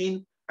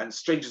Cyrene, and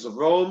strangers of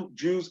Rome,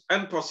 Jews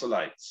and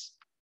proselytes.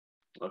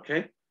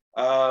 Okay.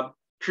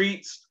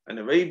 Cretes and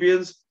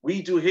Arabians,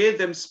 we do hear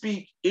them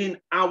speak in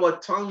our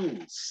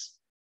tongues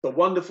the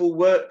wonderful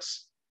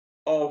works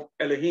of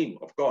Elohim,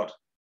 of God.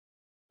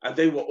 And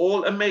they were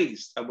all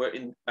amazed and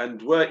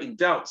were in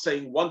doubt,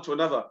 saying one to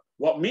another,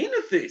 What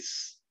meaneth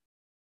this?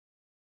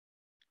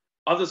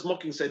 Others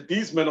mocking said,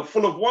 These men are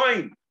full of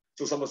wine.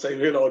 So some are saying,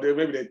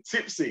 maybe they're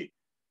tipsy.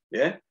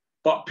 Yeah.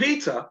 But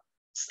Peter,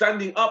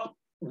 standing up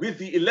with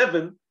the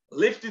 11,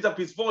 lifted up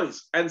his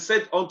voice and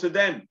said unto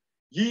them,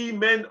 Ye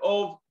men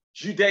of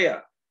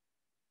Judea,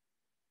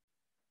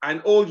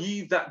 and all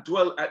ye that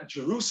dwell at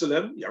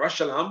Jerusalem,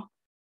 Shalawam,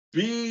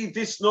 be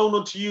this known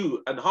unto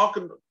you, and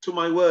hearken to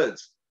my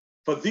words.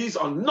 For these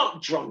are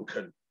not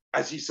drunken,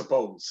 as ye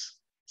suppose,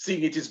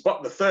 seeing it is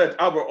but the 3rd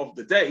hour of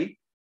the day,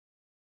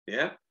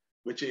 yeah,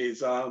 which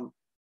is 9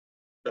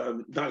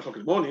 o'clock in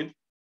the morning.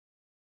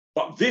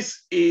 But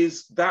this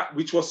is that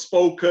which was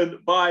spoken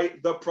by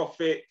the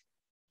prophet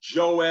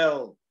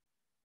Joel.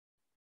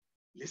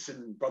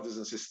 Listen, brothers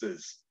and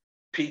sisters,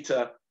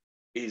 Peter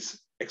is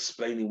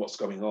explaining what's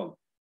going on.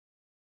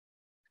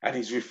 And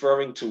he's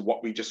referring to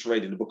what we just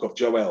read in the book of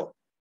Joel.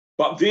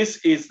 But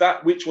this is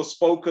that which was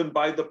spoken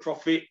by the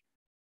prophet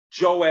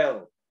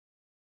Joel.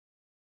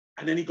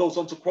 And then he goes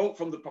on to quote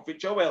from the prophet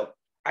Joel,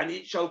 and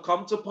it shall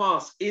come to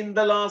pass in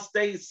the last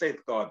days, saith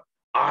God,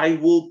 I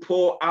will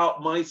pour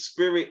out my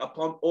spirit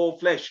upon all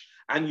flesh,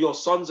 and your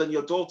sons and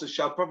your daughters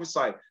shall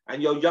prophesy,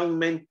 and your young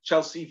men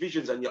shall see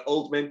visions, and your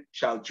old men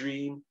shall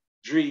dream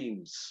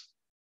dreams.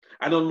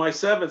 And on my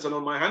servants and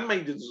on my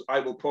handmaidens I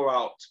will pour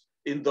out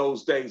in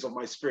those days of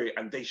my spirit,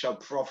 and they shall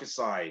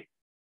prophesy.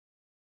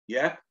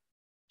 Yeah?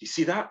 You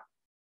see that?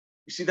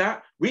 You see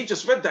that? We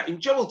just read that in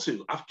Joel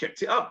 2. I've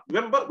kept it up.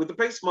 Remember, with the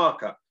pace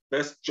marker.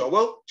 Verse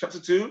Joel,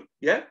 chapter 2,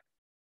 yeah?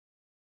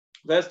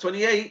 Verse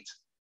 28.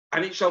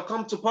 And it shall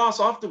come to pass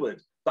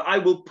afterward that I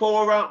will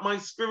pour out my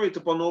spirit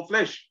upon all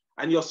flesh,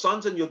 and your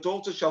sons and your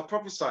daughters shall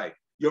prophesy.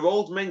 Your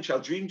old men shall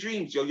dream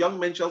dreams. Your young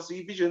men shall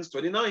see visions.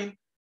 29.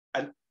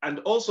 And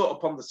also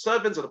upon the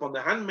servants and upon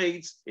the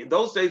handmaids, in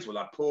those days will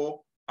I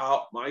pour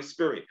out my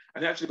spirit.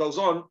 And it actually goes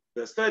on,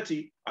 verse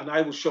 30, and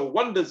I will show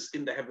wonders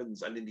in the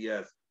heavens and in the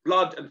earth,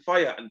 blood and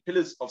fire and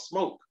pillars of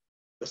smoke.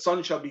 The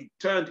sun shall be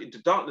turned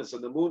into darkness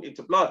and the moon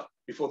into blood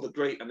before the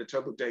great and the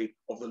terrible day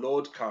of the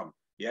Lord come.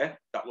 Yeah,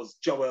 that was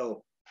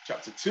Joel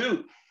chapter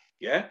 2.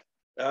 Yeah,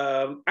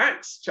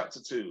 Acts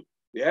chapter 2.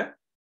 Yeah,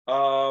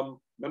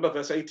 remember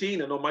verse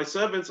 18, and on my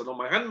servants and on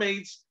my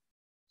handmaids,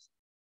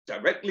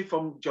 directly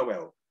from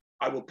Joel,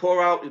 I will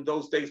pour out in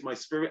those days my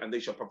spirit, and they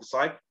shall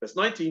prophesy. Verse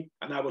 19,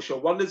 and I will show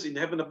wonders in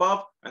heaven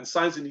above and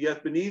signs in the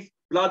earth beneath,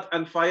 blood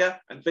and fire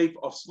and vapor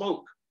of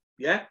smoke.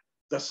 Yeah,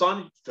 the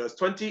sun, verse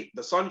 20,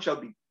 the sun shall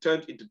be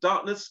turned into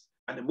darkness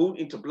and the moon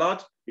into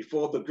blood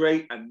before the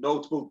great and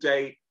notable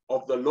day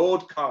of the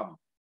Lord come.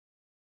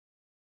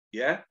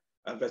 Yeah,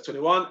 and verse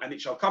 21, and it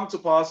shall come to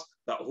pass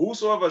that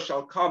whosoever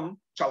shall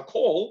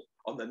call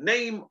on the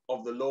name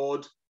of the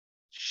Lord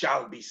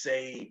shall be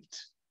saved.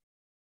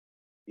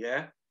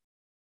 Yeah.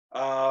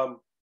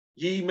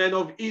 Ye men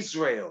of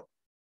Israel,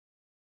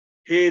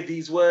 hear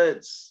these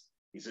words.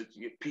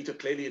 Peter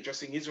clearly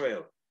addressing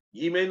Israel.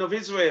 Ye men of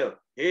Israel,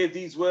 hear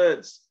these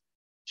words.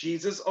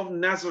 Jesus of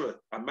Nazareth,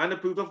 a man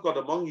approved of God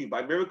among you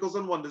by miracles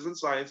and wonders and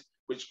signs,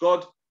 which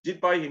God did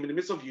by him in the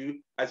midst of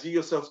you, as ye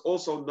yourselves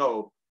also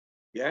know.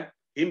 Yeah,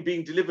 him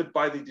being delivered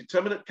by the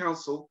determinate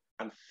counsel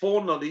and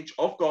foreknowledge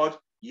of God,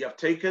 ye have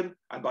taken,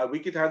 and by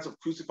wicked hands have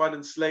crucified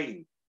and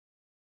slain.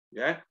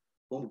 Yeah,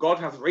 whom God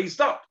hath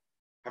raised up,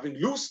 having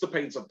loosed the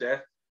pains of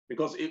death,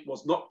 because it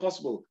was not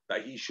possible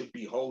that he should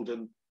be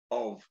holden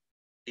of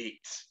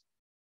it.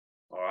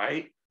 All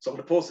right. So I'm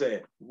going to pause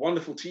there.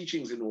 Wonderful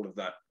teachings in all of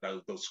that,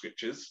 those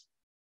scriptures.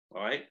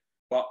 All right.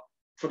 But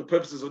for the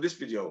purposes of this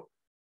video,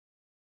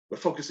 we're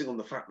focusing on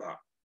the fact that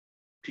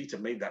Peter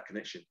made that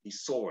connection. He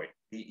saw it.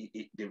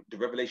 The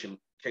revelation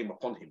came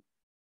upon him.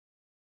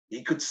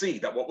 He could see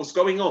that what was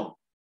going on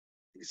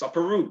in this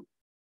upper room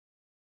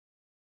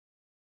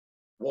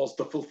was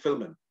the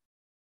fulfillment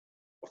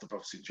of the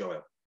prophecy of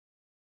Joel.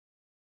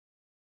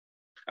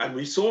 And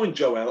we saw in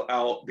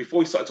Joel, before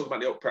we started talking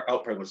about the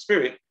outpouring of the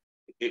Spirit,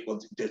 it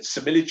was the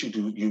similitude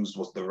used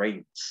was the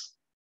rains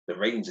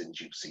in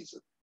due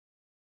season.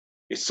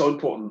 It's so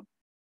important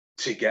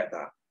to get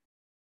that.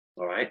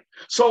 All right.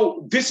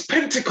 So this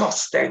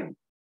Pentecost then,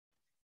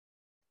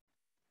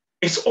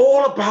 it's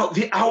all about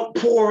the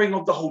outpouring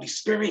of the Holy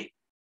Spirit.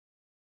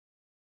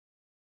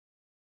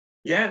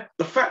 Yeah,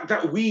 the fact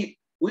that the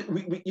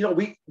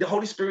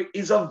Holy Spirit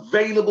is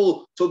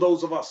available to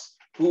those of us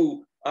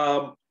who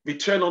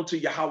return unto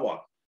Yahawa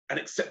and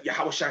accept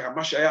Yahawa Shai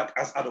HaMashiach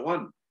as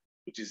Adawan,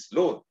 which is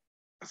Lord,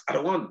 as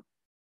Adawan.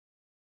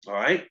 All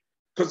right?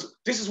 Because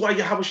this is why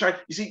Yahawa Shai,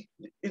 you see,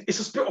 it's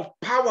a spirit of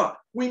power.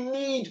 We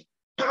need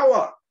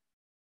power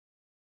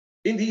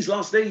in these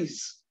last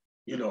days,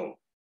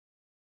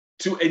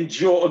 to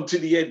endure unto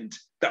the end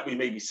that we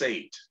may be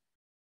saved.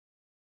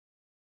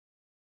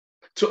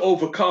 To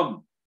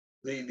overcome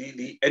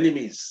the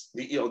enemies,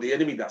 the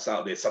enemy that's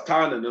out there,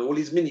 Satan and all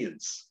his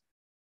minions,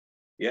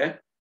 yeah,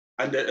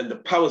 and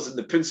the powers and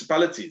the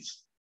principalities,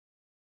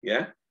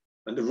 yeah,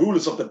 and the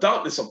rulers of the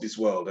darkness of this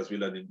world, as we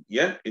learn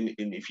in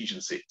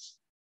Ephesians 6,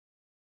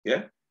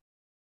 yeah.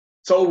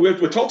 So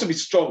we're told to be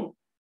strong,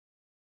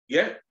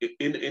 yeah,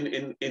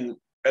 in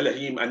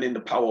Elohim and in the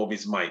power of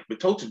his might. We're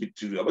told to be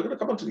do that. We're going to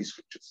come on to these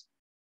scriptures,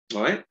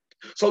 all right.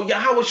 So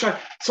Yahawa Shai,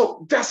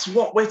 so that's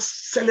what we're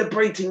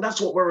celebrating.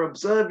 That's what we're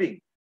observing.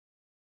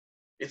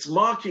 It's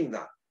marking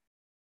that,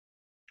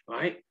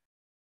 right?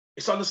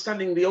 It's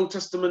understanding the Old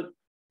Testament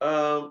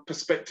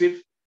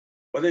perspective,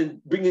 but then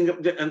bringing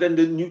up and then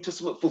the New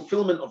Testament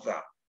fulfillment of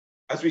that,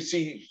 as we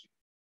see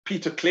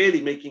Peter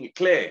clearly making it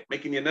clear,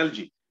 making the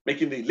analogy,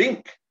 making the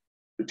link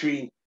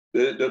between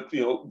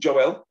the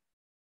Joel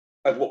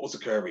and what was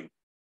occurring,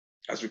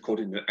 as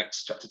recorded in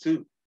Acts chapter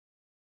 2.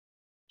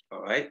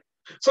 All right.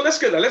 So let's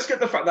get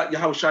the fact that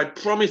Yahawa Shai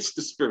promised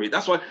the Spirit.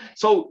 That's why.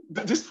 So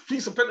this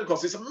Feast of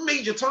Pentecost is a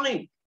major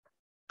time,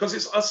 because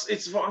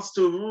it's for us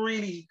to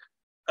really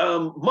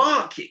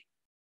mark it,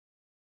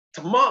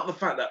 to mark the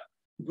fact that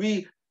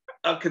we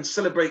can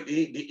celebrate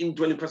the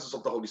indwelling presence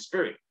of the Holy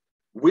Spirit,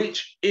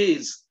 which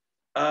is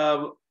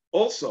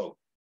also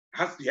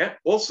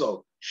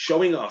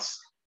showing us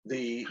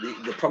the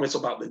promise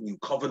about the new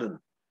covenant.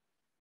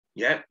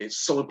 Yeah, it's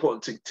so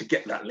important to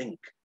get that link.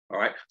 All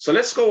right. So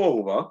let's go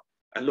over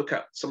and look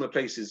at some of the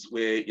places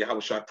where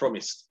Yahawa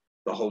promised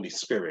the Holy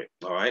Spirit.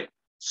 All right.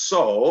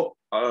 So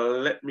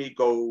let me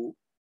go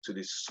to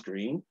this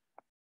screen.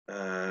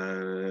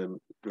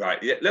 Right.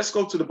 Yeah. Let's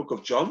go to the book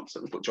of John.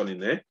 So we put John in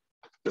there.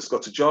 Let's go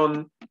to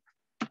John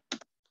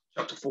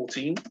chapter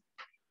 14.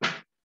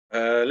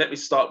 Let me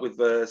start with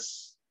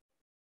verse.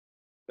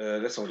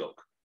 Let's have a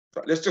look.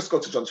 Right, let's just go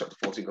to John chapter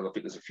 14 because I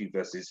think there's a few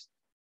verses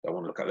I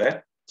want to look at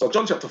there. So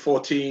John chapter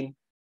 14.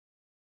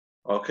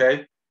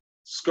 Okay.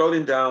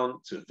 Scrolling down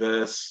to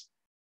verse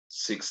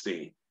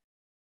 16.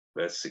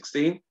 Verse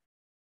 16.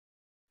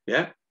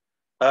 Yeah.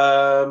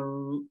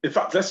 In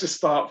fact, let's just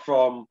start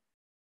from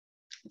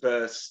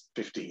verse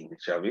 15,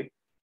 shall we?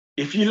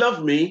 If you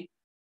love me,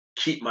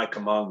 keep my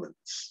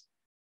commandments.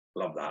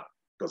 Love that,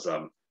 because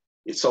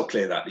it's so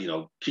clear that,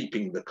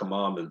 keeping the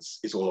commandments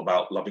is all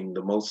about loving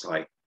the Most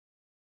High.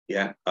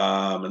 Yeah.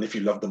 And if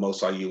you love the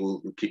Most High, you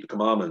will keep the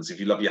commandments. If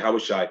you love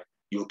Yahawa,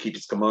 you will keep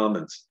his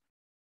commandments.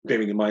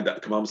 Bearing in mind that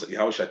the commandments that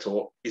Yahawa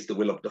taught is the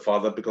will of the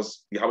Father,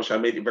 because Yahawa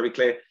made it very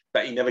clear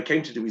that he never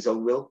came to do his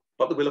own will,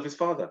 but the will of his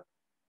Father.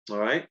 All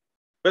right.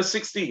 Verse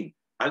 16,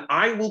 and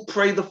I will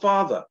pray the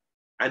Father,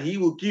 and he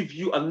will give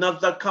you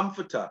another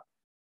comforter,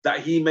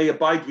 that he may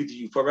abide with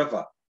you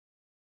forever.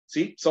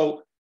 See,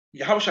 so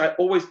Yahawa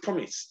always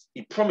promised,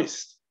 he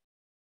promised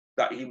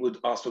that he would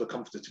ask for the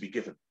comforter to be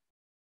given,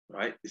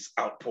 right? This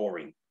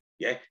outpouring,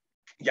 yeah?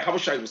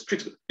 Yahawa was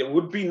critical. There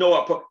would be no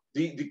outpouring.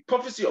 The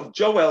prophecy of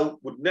Joel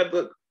would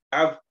never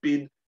have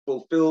been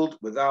fulfilled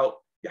without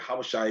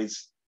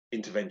Yahawa's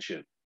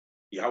intervention.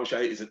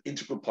 Yahawa is an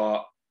integral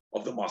part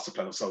of the master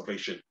plan of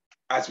salvation.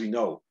 As we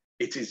know,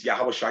 it is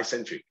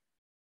Yahawa-centric,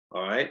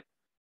 all right?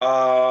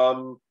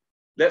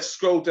 Let's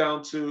scroll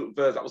down to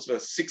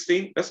verse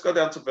 16. Let's go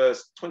down to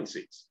verse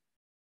 26.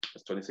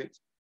 Verse 26.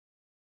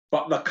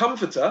 But the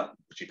Comforter,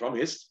 which he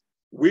promised,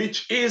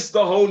 which is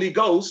the Holy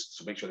Ghost,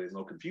 so make sure there's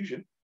no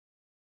confusion,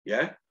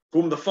 yeah,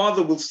 whom the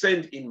Father will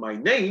send in my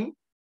name,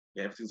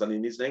 yeah, everything's done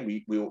in his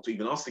name, we ought to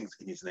even ask things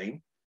in his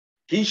name,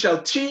 he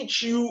shall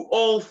teach you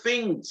all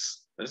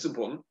things. And it's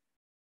important.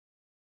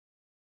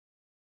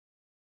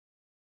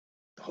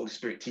 The Holy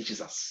Spirit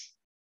teaches us.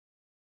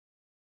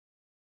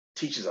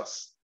 Teaches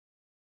us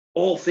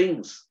all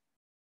things.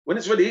 When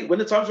it's ready, when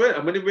the time's ready,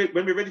 and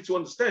when we're ready to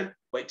understand,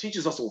 but it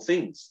teaches us all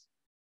things.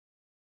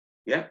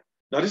 Yeah.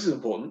 Now this is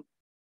important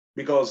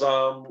because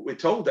we're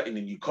told that in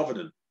the new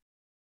covenant,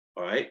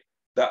 all right,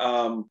 that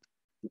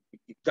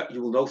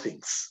you will know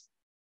things.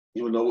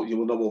 You will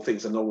know all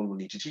things, and no one will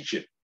need to teach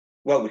you.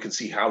 Well, we can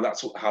see how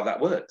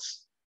that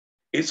works.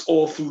 It's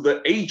all through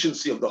the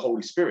agency of the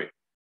Holy Spirit.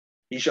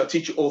 He shall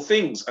teach you all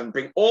things and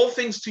bring all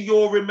things to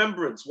your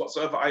remembrance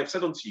whatsoever I have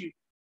said unto you.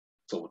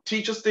 So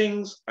teach us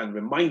things and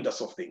remind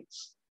us of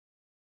things.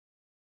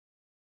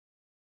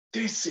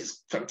 This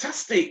is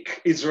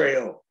fantastic,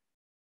 Israel.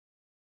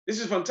 This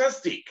is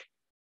fantastic.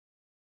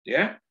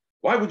 Yeah?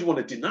 Why would you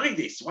want to deny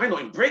this? Why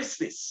not embrace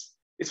this?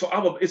 It's for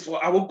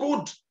our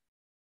good.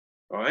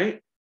 All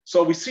right?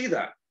 So we see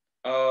that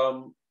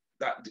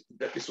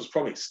that this was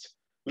promised.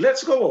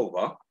 Let's go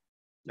over,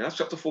 now it's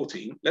chapter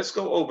 14. Let's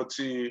go over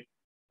to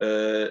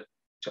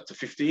chapter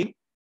 15.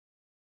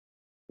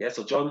 Yeah,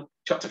 so John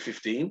chapter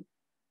 15.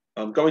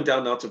 I'm going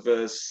down now to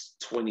verse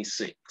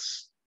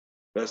 26.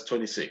 Verse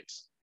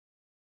 26.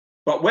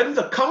 But when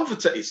the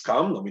Comforter is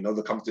come, and we know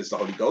the Comforter is the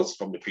Holy Ghost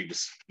from the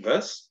previous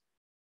verse.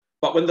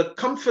 But when the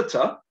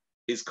Comforter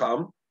is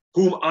come,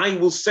 whom I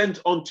will send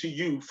unto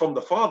you from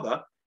the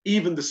Father,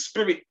 even the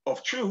Spirit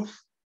of truth.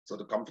 So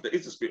the Comforter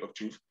is the Spirit of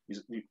truth.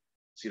 You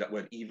see that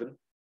word even?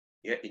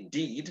 Yeah,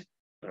 indeed.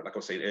 Like I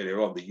was saying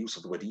earlier on, the use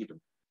of the word even.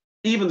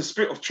 Even the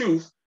Spirit of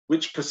truth,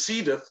 which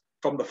proceedeth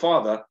from the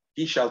Father,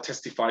 he shall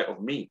testify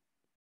of me.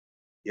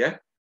 Yeah?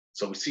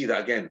 So we see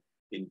that again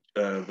in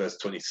verse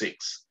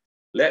 26.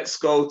 Let's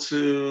go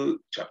to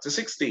chapter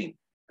 16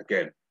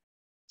 again.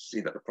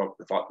 See that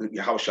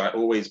Yahawa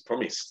always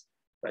promised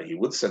that he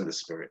would send the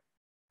Spirit.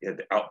 Yeah,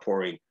 the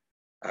outpouring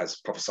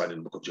as prophesied in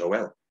the book of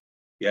Joel.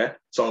 Yeah,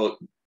 so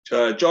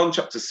John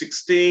chapter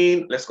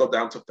 16, let's go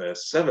down to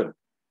verse 7.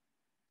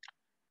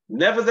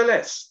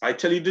 Nevertheless, I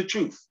tell you the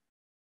truth,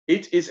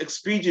 it is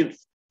expedient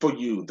for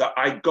you that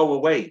I go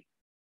away.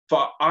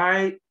 For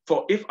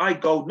if I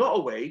go not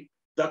away,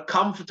 the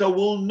Comforter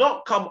will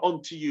not come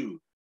unto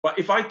you. But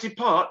if I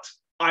depart,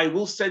 I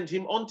will send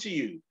him unto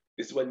you.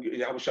 This is when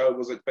Yahawa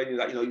was explaining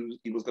that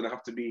he was going to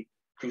have to be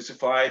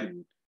crucified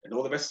and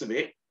all the rest of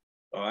it.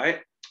 All right,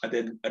 and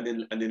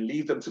then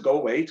leave them to go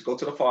away, to go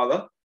to the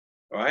Father.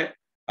 All right,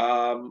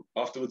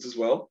 afterwards as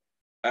well.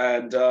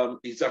 And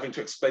he's having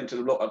to explain to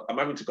them, look, I'm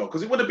having to go,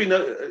 because it would have been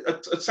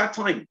a sad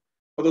time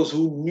for those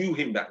who knew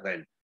him back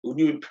then, who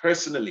knew him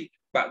personally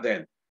back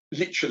then,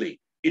 literally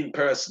in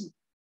person,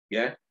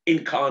 yeah,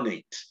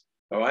 incarnate.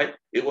 All right,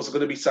 it was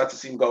going to be sad to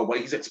see him go, but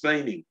he's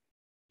explaining,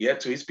 yeah,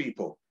 to his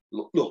people,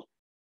 look,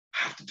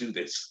 I have to do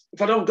this.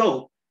 If I don't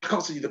go, I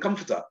can't send you the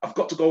Comforter. I've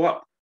got to go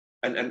up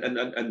and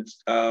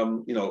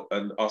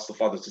ask the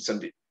Father to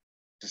send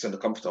the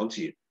Comforter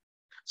onto you.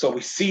 So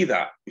we see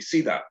that.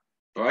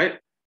 All right.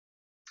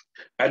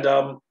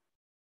 And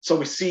so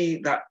we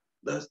see that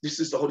this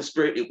is the Holy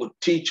Spirit. It will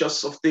teach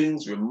us of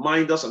things,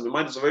 remind us of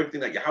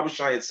everything that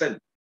Yahawa had sent,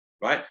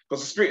 right?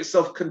 Because the Spirit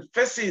itself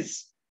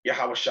confesses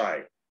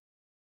Yahawa.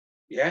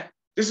 Yeah.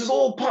 This is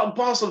all part and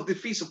parcel of the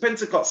Feast of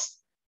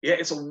Pentecost. Yeah.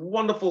 It's a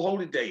wonderful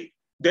holy day.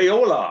 They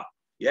all are.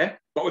 Yeah.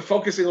 But we're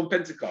focusing on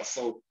Pentecost.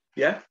 So,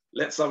 yeah,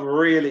 let's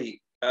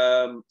really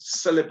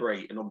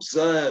celebrate and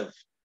observe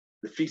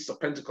the Feast of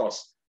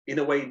Pentecost in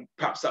a way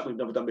perhaps that we've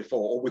never done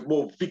before, or with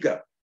more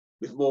vigor,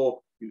 with more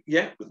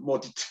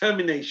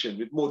determination,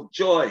 with more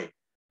joy,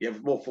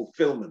 with more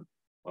fulfillment.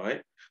 All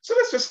right. So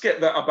let's just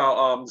get that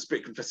about the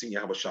Spirit confessing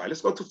Yahawa.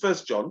 Let's go to 1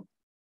 John.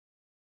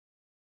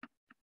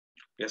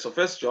 Yeah, so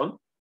 1 John,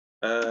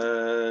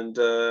 and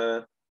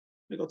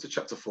we go to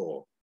chapter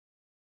 4.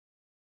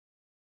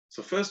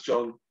 So 1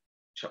 John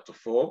chapter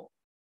 4.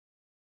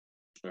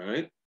 All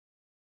right.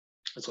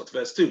 Let's go to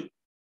verse 2.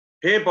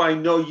 Hereby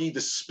know ye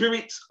the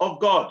Spirit of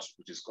God,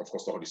 which is, of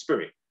course, the Holy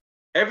Spirit.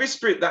 Every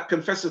spirit that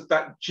confesses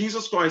that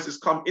Jesus Christ is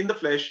come in the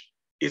flesh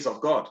is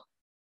of God.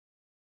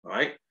 All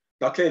right.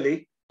 Now,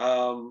 clearly,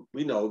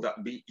 we know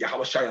that be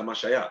Yahawa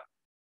Mashiach,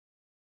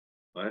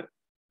 right?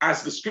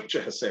 As the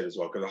scripture has said as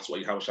well, because that's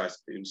what Yahawa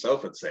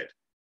himself had said.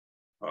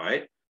 All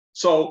right.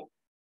 So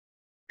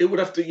it would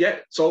have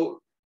to,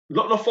 so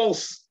not a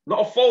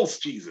false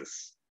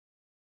Jesus.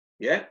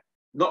 Yeah.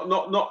 Not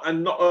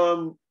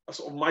a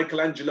sort of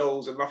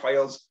Michelangelo's and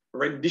Raphael's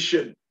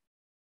rendition.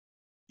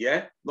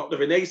 Yeah, not the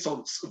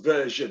Renaissance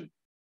version,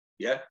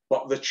 yeah,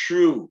 but the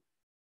true,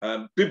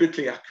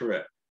 biblically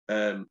accurate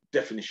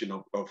definition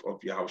of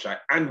Yahawa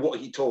and what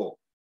he taught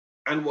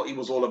and what he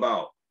was all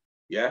about,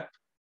 yeah.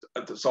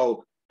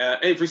 So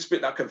every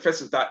spirit that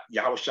confesses that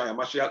Yahawa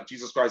Mashiach,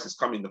 Jesus Christ, is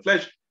come in the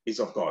flesh, is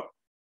of God.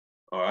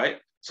 All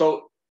right.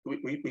 So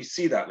we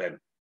see that then.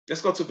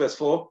 Let's go to verse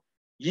 4.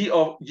 Ye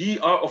are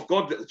of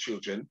God, little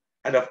children,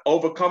 and have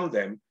overcome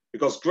them,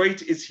 because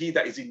greater is he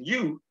that is in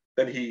you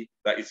than he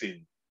that is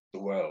in the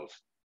world.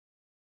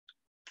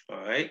 All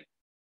right.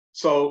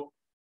 So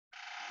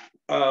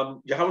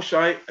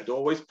Yahawa had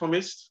always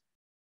promised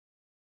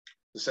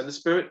to send the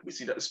Spirit. We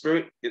see that the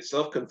Spirit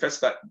itself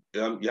confessed that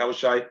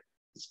Yahawa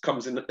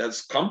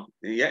has come,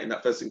 yeah, in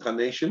that first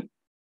incarnation.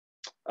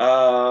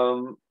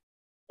 Of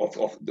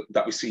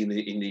that we see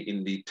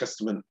in the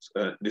Testament,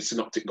 the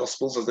Synoptic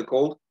Gospels, as they're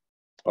called.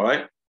 All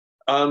right.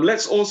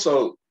 Let's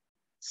also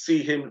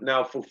see him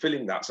now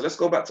fulfilling that. So let's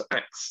go back to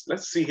Acts.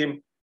 Let's see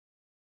him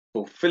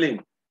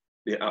fulfilling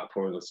the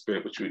outpouring of the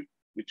Spirit,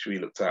 which we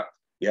looked at.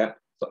 Yeah.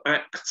 So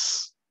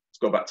Acts. Let's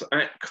go back to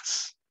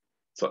Acts.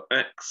 So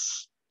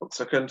Acts. 1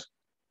 second.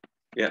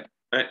 Yeah.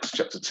 Acts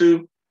chapter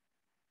 2.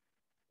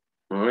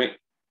 All right.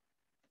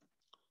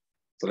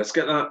 So let's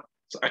get that.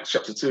 So Acts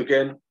chapter 2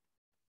 again.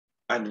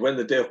 And when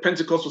the day of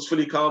Pentecost was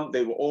fully come,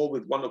 they were all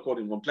with one accord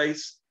in one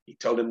place. He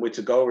told them where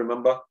to go,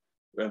 remember?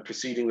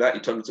 Preceding that, he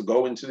told them to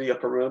go into the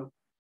upper room,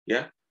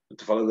 yeah, and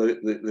to follow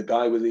the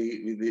guy with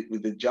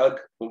the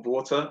jug of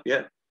water,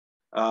 yeah.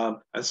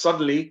 And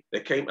suddenly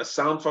there came a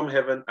sound from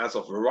heaven as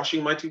of a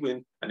rushing mighty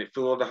wind, and it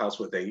filled all the house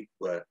where they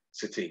were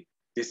sitting.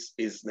 This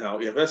is now,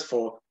 verse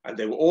 4, and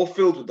they were all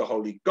filled with the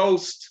Holy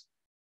Ghost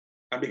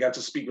and began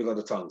to speak with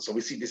other tongues. So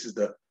we see this is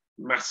the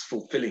mass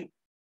fulfilling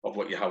of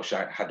what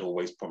Yahawa had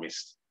always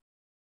promised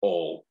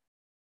all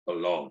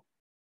along.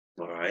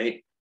 All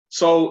right.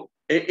 So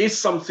it is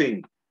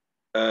something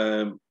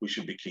we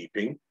should be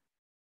keeping.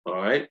 All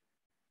right.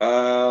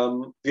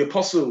 The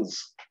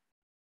apostles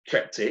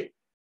kept it.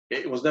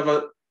 It was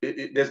never.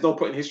 There's no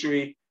point in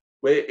history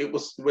where it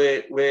was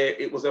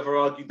ever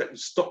argued that you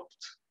stopped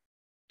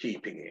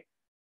keeping it.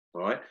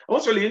 All right. And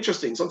what's really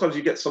interesting, sometimes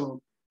you get some,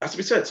 as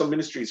we said, some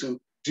ministries who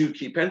do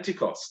keep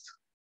Pentecost.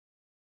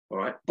 All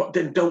right, but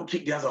then don't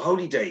keep the other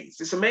holy days.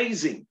 It's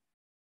amazing.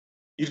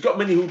 You've got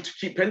many who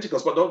keep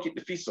Pentecost, but don't keep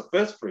the Feast of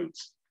First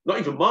Fruits, not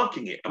even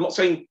marking it. I'm not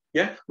saying,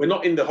 yeah, we're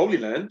not in the Holy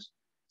Land,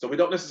 so we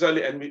don't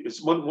necessarily, and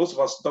most of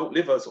us don't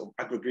live a sort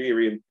of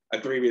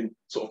agrarian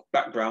sort of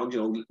background,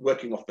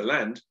 working off the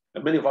land,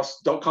 and many of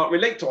us can't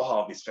relate to a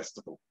harvest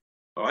festival.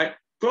 All right,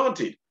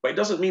 granted, but it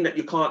doesn't mean that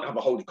you can't have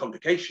a holy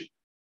convocation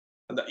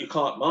and that you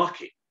can't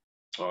mark it.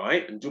 All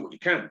right, and do what you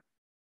can.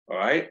 All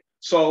right,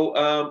 so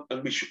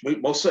and we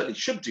most certainly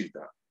should do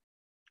that.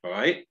 All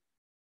right.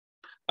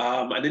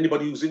 And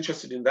anybody who's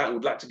interested in that and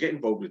would like to get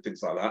involved with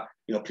things like that,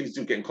 please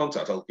do get in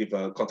contact. I'll give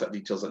contact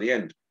details at the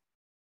end.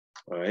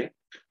 All right.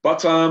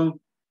 But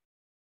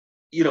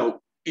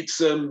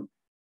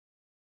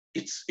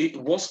it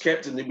was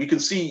kept, and we can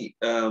see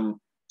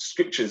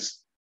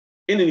scriptures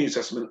in the New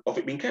Testament of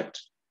it being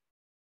kept.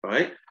 All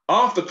right.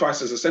 After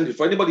Christ has ascended,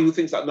 for anybody who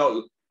thinks that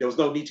no, there was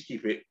no need to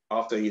keep it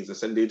after he has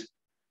ascended,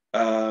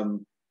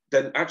 then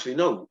actually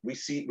no, we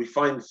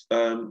find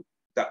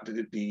that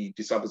the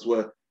disciples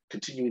were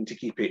continuing to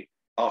keep it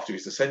after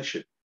his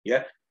ascension.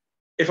 Yeah.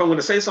 If I'm going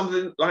to say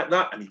something like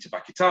that, I need to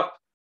back it up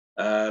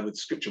with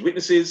scripture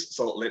witnesses.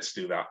 So let's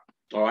do that.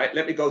 All right.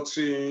 Let me go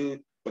to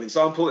an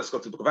example. Let's go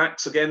to the book of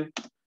Acts again.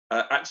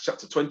 Acts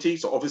chapter 20.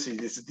 So obviously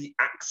this is the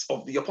Acts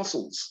of the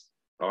Apostles.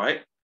 All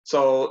right.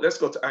 So let's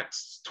go to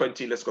Acts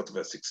 20. Let's go to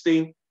verse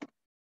 16.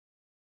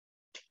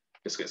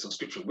 Let's get some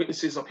scriptural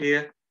witnesses up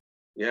here.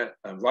 Yeah,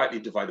 and rightly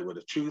divide the word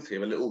of truth.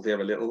 Here a little,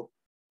 there a little.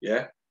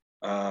 Yeah.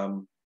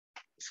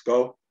 Let's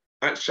go.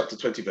 Acts chapter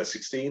 20, verse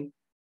 16.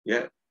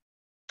 Yeah.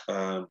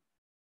 For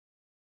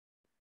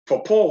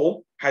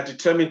Paul had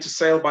determined to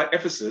sail by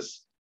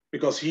Ephesus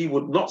because he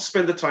would not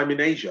spend the time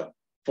in Asia,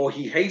 for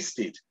he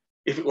hasted,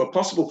 if it were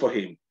possible for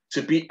him,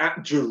 to be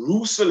at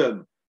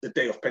Jerusalem the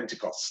day of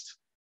Pentecost.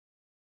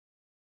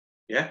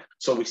 Yeah.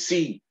 So we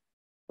see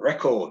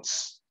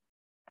records.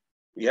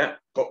 Yeah.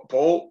 But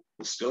Paul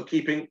was still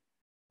keeping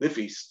the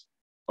Feast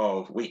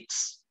of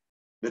Weeks,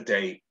 the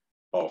day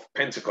of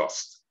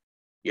Pentecost.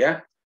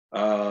 Yeah.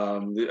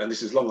 And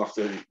this is long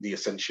after the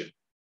ascension.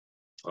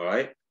 All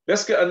right.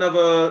 Let's get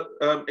another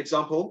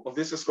example of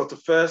this. Let's go to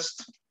 1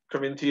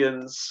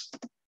 Corinthians.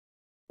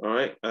 All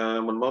right.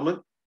 One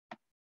moment. I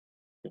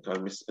think I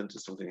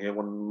entered something here.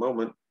 One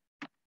moment.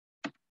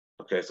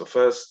 Okay. So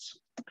 1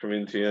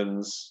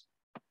 Corinthians.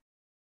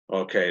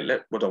 Okay.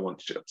 What I want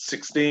to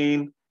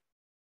 16.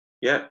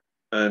 Yeah.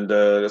 And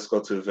let's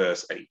go to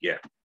verse 8. Yeah.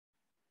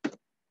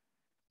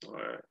 All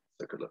right.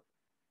 Take a look.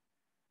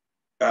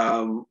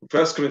 1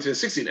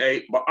 Corinthians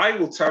 16:8. But I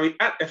will tarry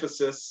at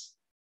Ephesus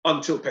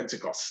until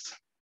Pentecost.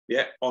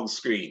 Yeah, on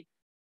screen.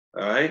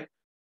 All right.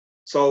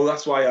 So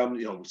that's why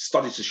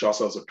study to show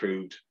ourselves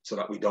approved, so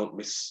that we don't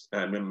miss.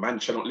 Man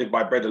shall not live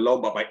by bread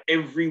alone, but by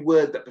every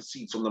word that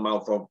proceeds from the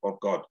mouth of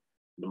God,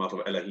 the mouth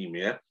of Elohim.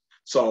 Yeah.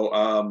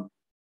 So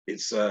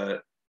it's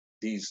all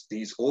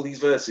these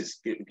verses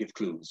give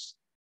clues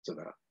to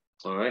that.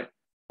 All right.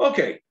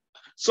 Okay.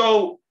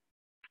 So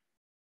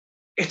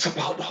it's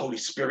about the Holy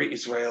Spirit,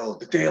 Israel.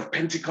 The day of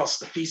Pentecost,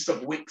 the Feast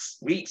of Weeks.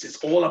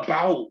 It's all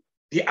about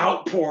the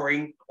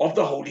outpouring of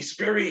the Holy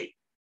Spirit,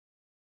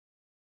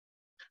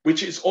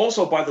 which is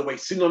also, by the way,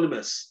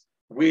 synonymous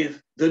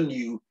with the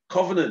new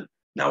covenant.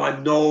 Now, I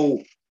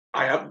know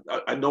I have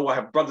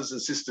brothers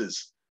and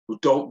sisters who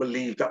don't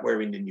believe that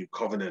we're in the new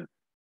covenant.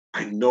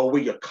 I know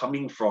where you're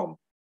coming from.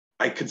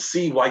 I can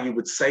see why you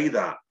would say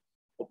that.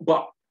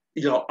 But,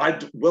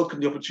 I'd welcome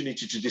the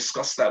opportunity to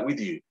discuss that with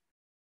you.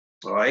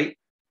 All right.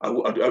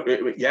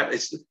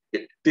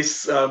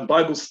 This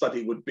Bible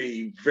study would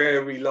be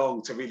very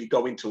long to really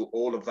go into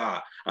all of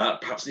that.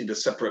 Perhaps need a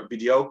separate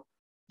video.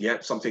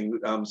 Yeah, something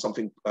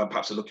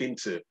perhaps to look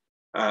into,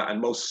 and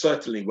most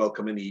certainly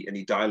welcome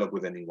any dialogue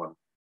with anyone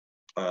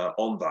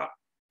on that.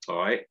 All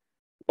right,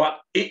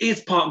 but it is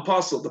part and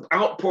parcel, the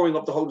outpouring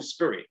of the Holy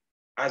Spirit,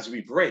 as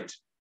we've read.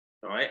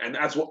 All right, and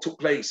as what took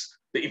place,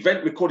 the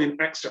event recorded in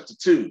Acts chapter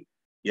 2.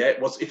 Yeah, it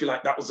was, if you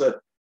like, that was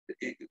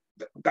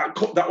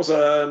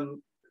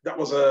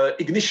a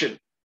ignition.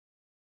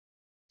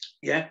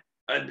 Yeah,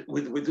 and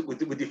with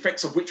the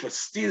effects of which we're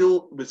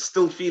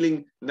still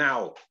feeling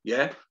now.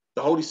 Yeah.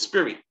 The Holy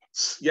Spirit,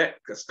 yeah,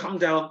 has come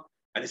down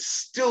and is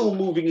still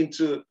moving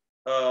into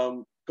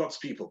God's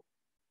people,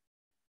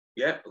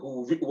 yeah,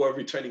 who are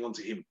returning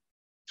unto Him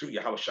through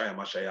Yahawa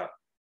Mashiach.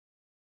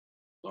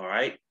 All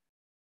right.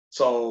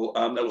 So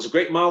that was a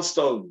great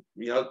milestone,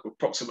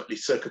 approximately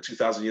circa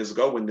 2,000 years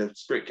ago when the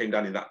Spirit came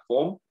down in that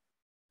form,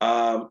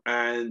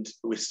 and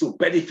we're still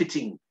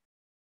benefiting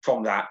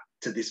from that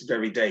to this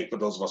very day for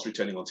those of us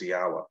returning unto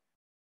Yahawa,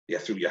 yeah,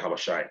 through Yahawa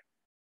Shai.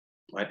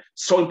 Right.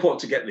 So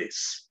important to get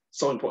this.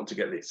 So important to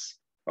get this.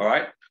 All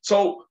right.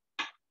 So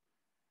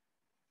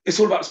it's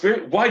all about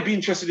spirit. Why be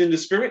interested in the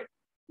Spirit?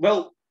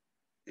 Well,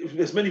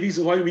 there's many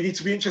reasons why we need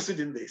to be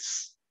interested in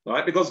this. All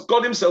right. Because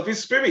God Himself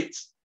is Spirit.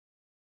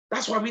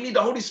 That's why we need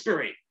the Holy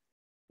Spirit.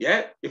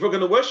 Yeah. If we're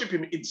going to worship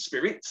Him in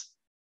spirit,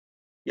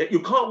 yeah, you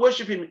can't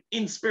worship Him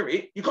in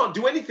spirit. You can't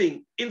do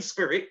anything in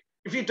spirit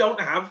if you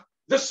don't have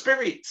the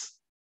Spirit.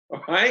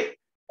 All right.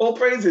 All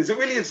praises. It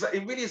really is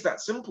that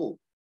simple.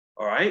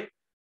 All right.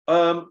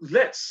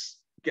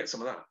 Let's get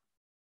some of that.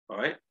 All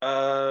right,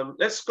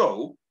 let's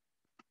go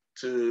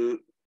to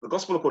the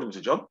Gospel according to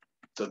John.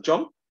 So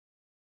John,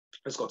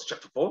 let's go to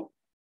chapter 4.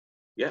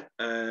 Yeah,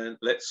 and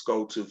let's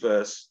go to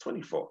verse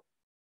 24.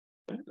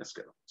 Okay, let's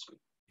get on screen.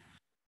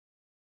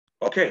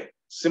 Okay,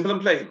 simple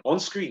and plain,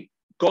 on screen.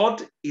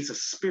 God is a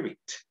spirit.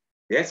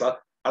 Yes,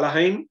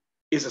 Elohim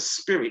is a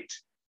spirit,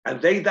 and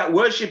they that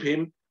worship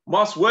Him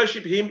must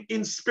worship Him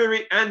in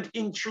spirit and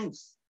in truth.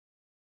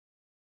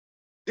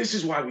 This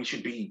is why we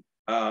should be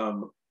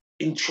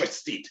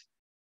interested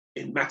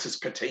in matters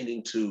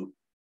pertaining to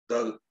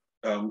the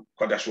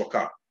Quadash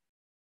Rokah,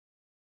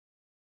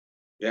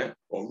 yeah,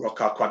 or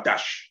Rokah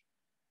Quadash.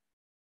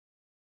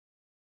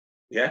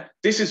 Yeah,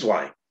 this is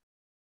why.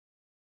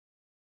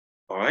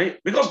 All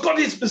right, because God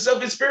is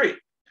Himself His Spirit,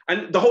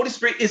 and the Holy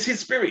Spirit is His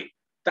Spirit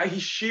that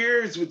He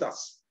shares with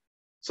us,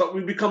 so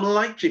we become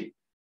like Him.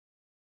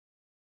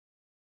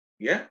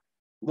 Yeah,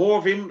 more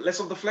of Him, less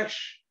of the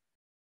flesh.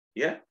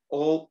 Yeah,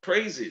 all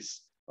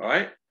praises. All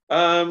right.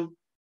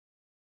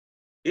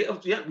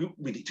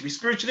 We need to be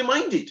spiritually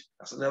minded.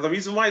 That's another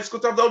reason why it's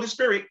good to have the Holy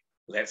Spirit.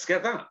 Let's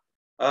get that.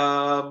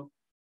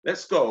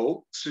 Let's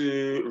go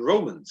to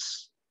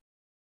Romans.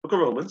 Look at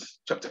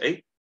Romans chapter 8.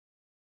 Let's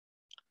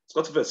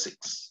go to verse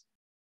 6.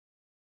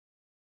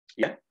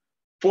 Yeah.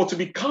 For to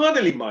be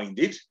carnally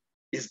minded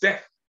is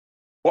death,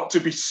 but to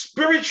be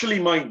spiritually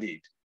minded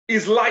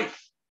is life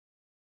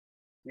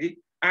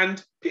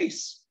and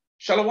peace.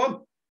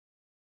 Shalawam.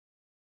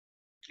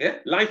 Yeah,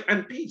 life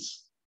and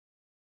peace.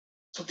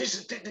 So this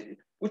is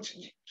which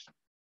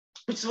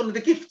is one of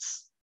the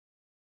gifts.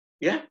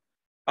 Yeah.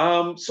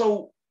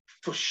 So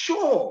for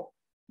sure,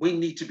 we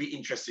need to be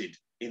interested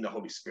in the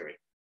Holy Spirit.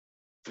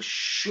 For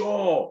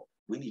sure,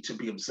 we need to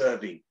be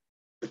observing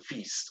the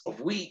Feast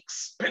of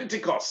Weeks,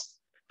 Pentecost,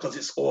 because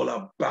it's all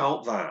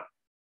about that.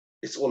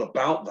 It's all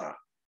about that.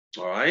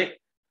 All right.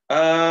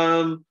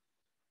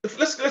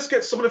 Let's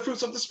get some of the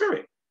fruits of the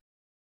Spirit.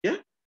 Yeah.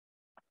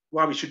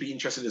 Why we should be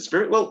interested in the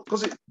Spirit? Well,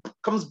 because it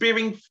comes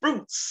bearing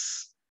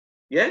fruits.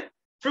 Yeah,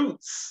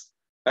 fruits.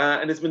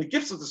 And there's many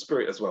gifts of the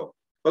Spirit as well.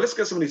 But let's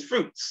get some of these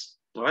fruits.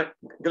 All right.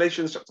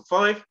 Galatians chapter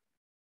 5.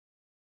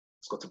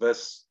 Let's go to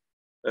verse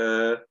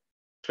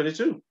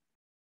 22.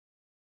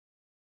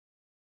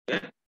 Yeah.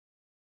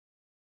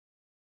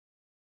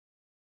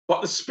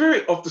 But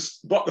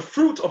the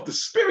fruit of the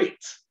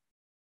Spirit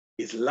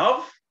is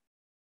love,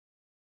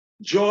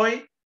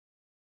 joy,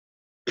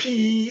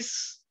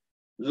 peace,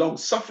 long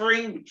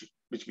suffering,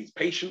 which means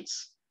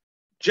patience,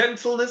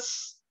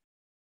 gentleness,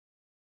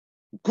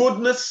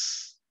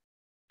 goodness,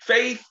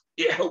 faith.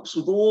 It helps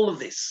with all of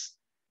this.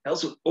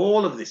 Helps with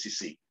all of this, you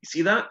see. You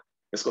see that?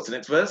 Let's go to the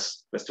next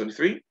verse, verse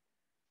 23.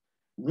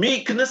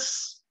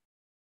 Meekness,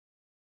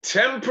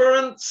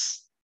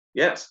 temperance.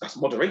 Yes, that's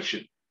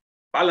moderation,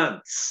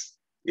 balance.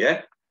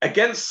 Yeah.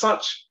 Against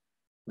such,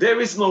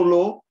 there is no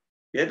law.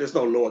 Yeah, there's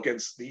no law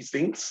against these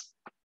things.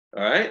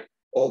 All right.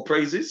 All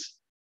praises.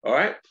 All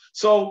right.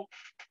 So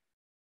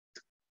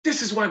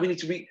this is why we need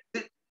to be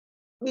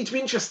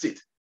interested.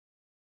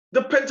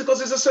 The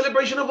Pentecost is a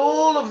celebration of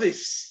all of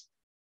this.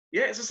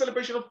 Yeah, it's a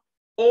celebration of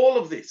all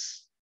of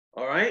this.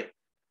 All right.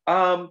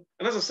 And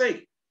as I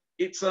say,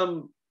 it's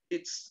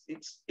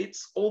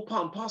all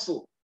part and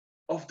parcel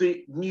of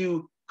the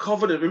new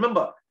covenant.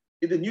 Remember,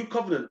 in the new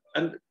covenant,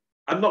 and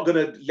I'm not going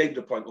to labor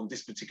the point on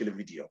this particular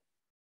video,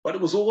 but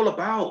it was all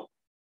about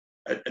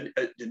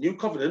the new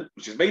covenant,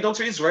 which is made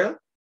unto Israel.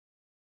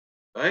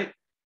 Right?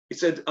 It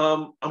said,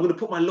 I'm going to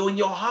put my law in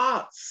your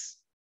hearts.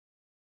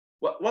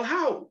 Well,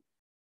 how?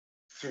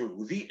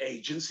 Through the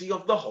agency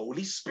of the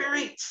Holy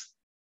Spirit.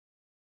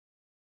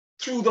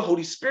 Through the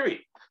Holy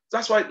Spirit.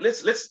 That's why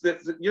let's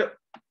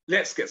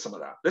get some of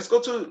that. Let's go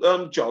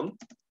to John.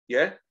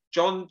 Yeah,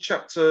 John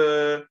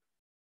chapter.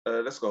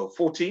 Let's go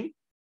 14.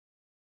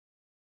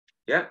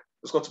 Yeah,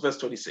 let's go to verse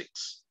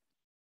 26.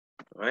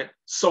 All right.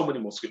 So many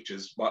more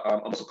scriptures, but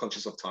I'm also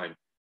conscious of time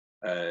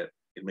in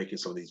making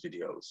some of these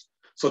videos.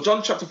 So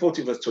John chapter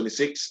 14, verse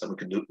 26, and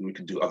we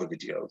can do other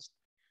videos.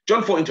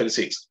 John 14,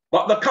 26.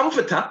 But the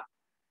Comforter,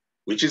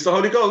 which is the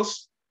Holy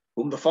Ghost,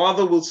 whom the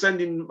Father will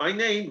send in my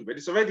name, we read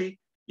this already,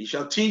 he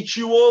shall teach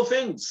you all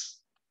things.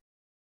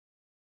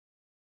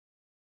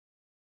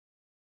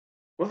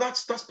 Well,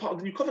 that's part of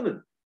the new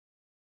covenant.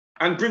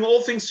 And bring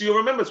all things to your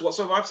remembrance,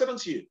 whatsoever I've said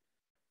unto you.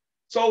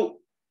 So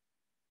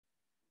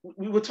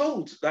we were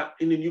told that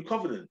in the new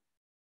covenant,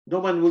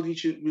 no man will need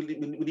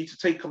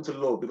to come to the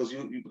Lord because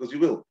you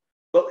will.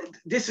 But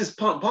this is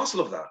part and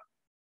parcel of that.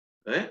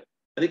 Right?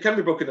 And it can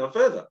be broken down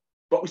further.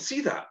 But we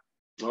see that.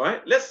 All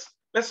right. Let's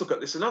look at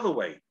this another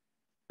way.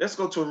 Let's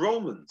go to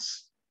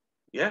Romans.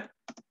 Yeah.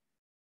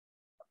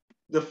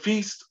 The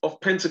Feast of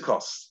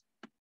Pentecost,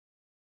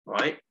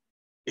 right,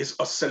 is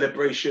a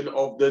celebration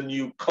of the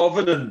new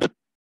covenant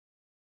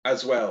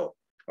as well.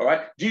 All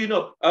right. Do you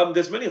know?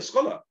 There's many a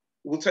scholar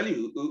who will tell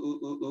you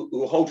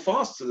who hold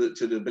fast to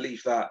the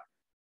belief that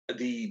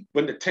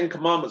when the 10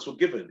 Commandments were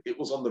given, it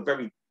was on the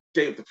very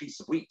day of the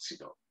Feast of Weeks. You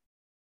know.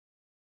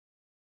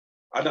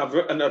 And I've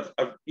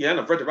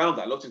read around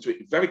that, looked into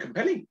it. Very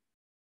compelling.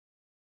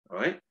 All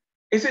right.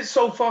 Is it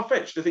so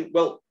far-fetched to think,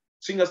 well,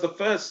 seeing as the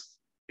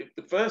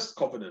first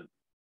covenant,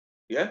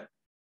 yeah,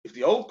 if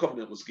the old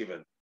covenant was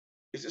given,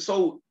 is it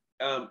so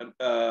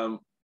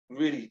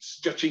really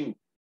stretching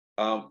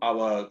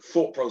our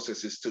thought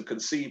processes to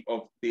conceive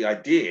of the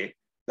idea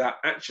that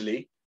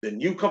actually the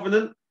new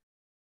covenant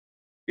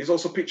is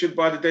also pictured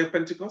by the day of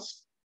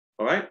Pentecost?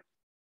 All right.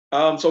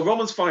 So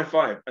Romans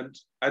 5:5,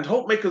 and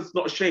hope make us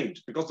not ashamed,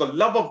 because the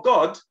love of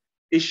God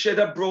is shed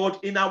abroad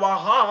in our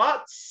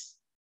hearts.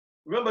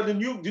 Remember, the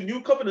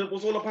new covenant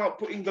was all about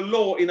putting the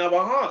law in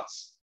our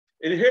hearts.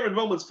 And here in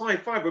Romans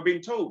 5:5, we're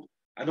being told,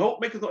 and hope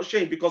make us not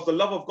ashamed, because the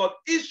love of God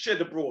is shed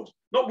abroad.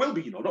 Not will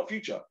be, not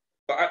future,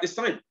 but at this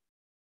time.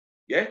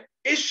 Yeah,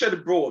 is shed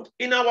abroad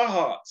in our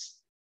hearts.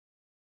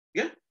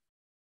 Yeah,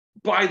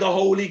 by the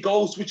Holy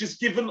Ghost, which is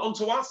given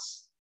unto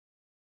us.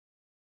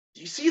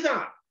 Do you see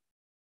that?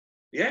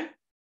 Yeah.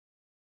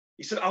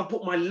 He said, I'll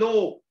put my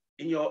law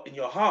in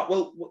your heart.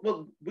 Well,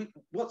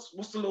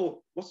 what's the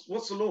law?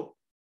 What's the law?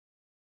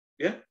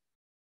 Yeah.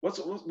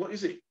 What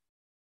is it?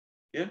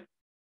 Yeah.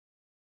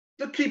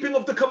 The keeping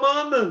of the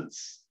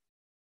commandments.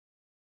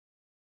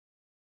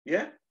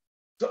 Yeah.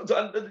 How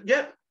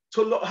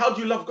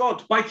do you love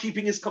God? By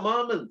keeping his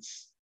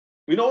commandments.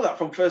 We know that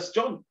from 1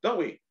 John, don't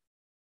we?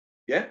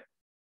 Yeah.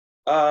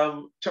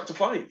 chapter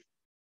 5.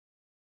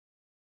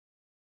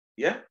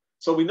 Yeah.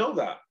 So we know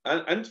that.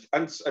 And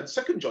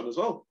 2 John as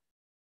well,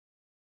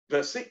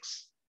 verse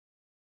 6.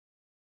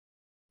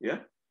 Yeah.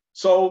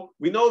 So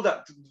we know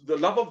that the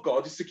love of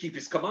God is to keep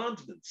his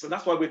commandments. And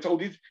that's why we're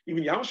told,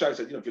 even Yahawa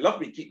said, if you love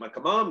me, keep my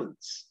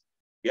commandments.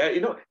 Yeah,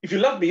 if you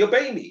love me,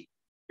 obey me.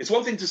 It's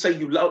one thing to say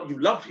you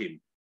love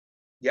him.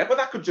 Yeah, but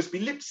that could just be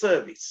lip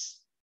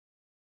service.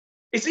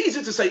 It's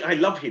easy to say, I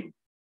love him.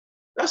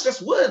 That's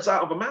just words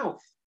out of a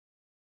mouth.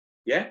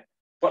 Yeah.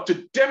 But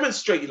to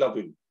demonstrate you love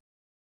him,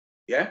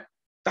 yeah,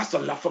 that's the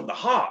love from the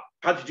heart.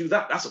 How do you do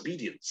that? That's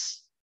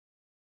obedience.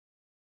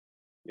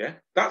 Yeah,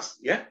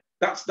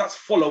 that's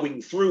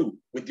following through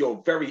with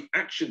your very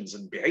actions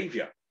and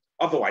behavior.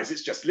 Otherwise,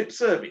 it's just lip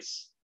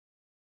service,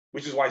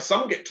 which is why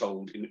some get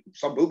told,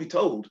 some will be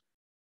told,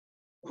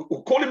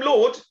 call him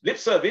Lord, lip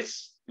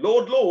service,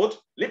 Lord, Lord,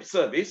 lip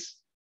service.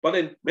 But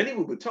then many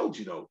will be told,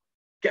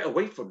 get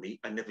away from me,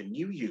 I never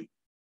knew you.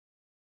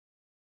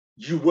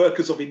 You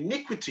workers of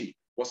iniquity.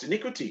 What's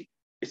iniquity?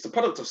 It's the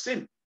product of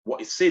sin.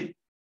 What is sin?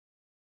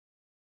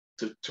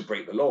 To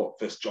break the law.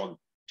 1 John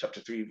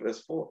chapter 3,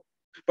 verse 4.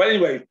 But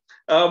anyway,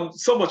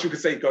 so much we could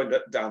say going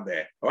down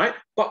there. All right.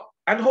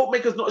 And hope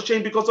makers not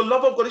ashamed, because the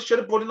love of God is shed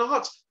abroad in our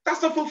hearts. That's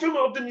the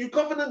fulfillment of the new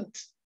covenant.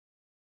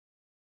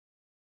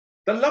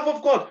 The love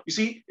of God. You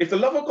see, if the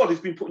love of God has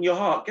been put in your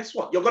heart, guess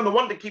what? You're going to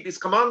want to keep his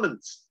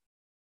commandments.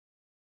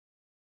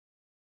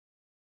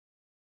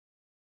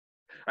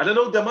 And I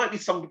know there might be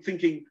some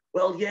thinking,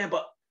 well, yeah,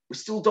 but we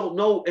still don't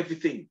know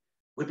everything.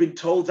 We've been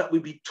told that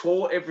we've been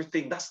taught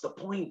everything. That's the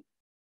point.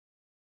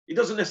 It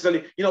doesn't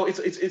necessarily,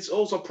 it's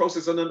also a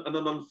process and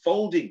an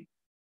unfolding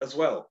as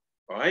well.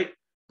 All right.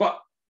 But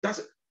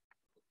that's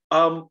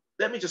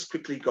let me just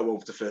quickly go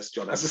over to 1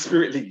 John as the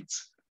Spirit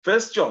leads.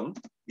 1 John,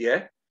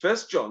 yeah, 1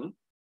 John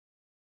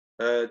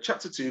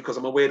chapter 2, because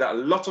I'm aware that a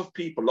lot of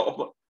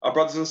our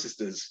brothers and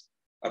sisters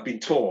have been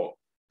taught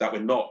that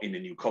we're not in the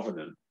new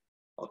covenant.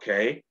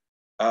 Okay.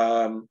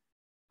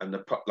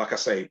 Like I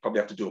say, probably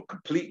have to do a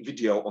complete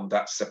video on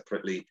that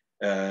separately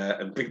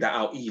and bring that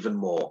out even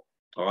more.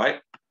 All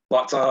right.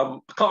 But I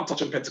can't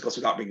touch on Pentecost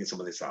without bringing some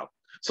of this out.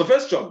 So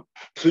 1 John,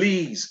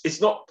 please,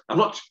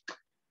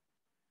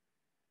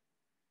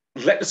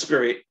 let the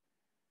Spirit,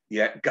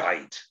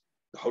 guide,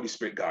 the Holy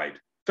Spirit guide.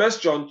 1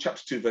 John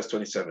chapter 2, verse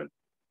 27.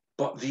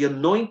 But the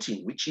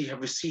anointing which ye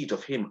have received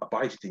of him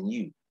abideth in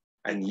you,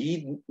 and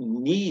ye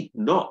need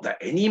not that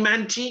any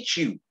man teach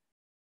you.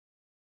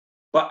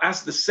 But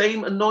as the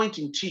same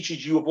anointing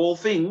teaches you of all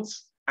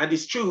things, and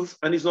is truth,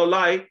 and is no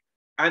lie,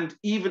 and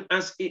even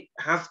as it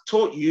hath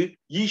taught you,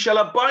 ye shall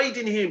abide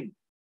in him.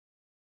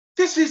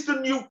 This is the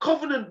new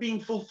covenant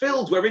being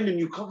fulfilled. We're in the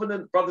new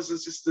covenant, brothers and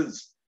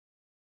sisters.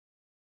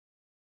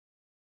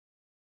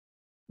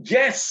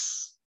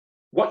 Yes,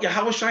 what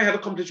Yahawa had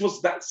accomplished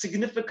was that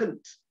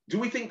significant. Do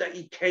we think that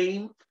he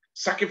came,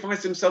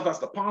 sacrificed himself as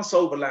the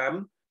Passover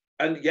lamb,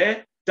 and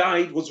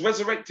died, was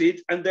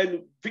resurrected, and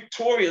then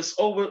victorious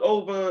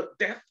over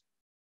death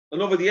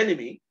and over the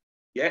enemy?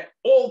 Yeah,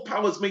 all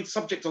powers made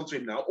subject unto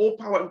him now, all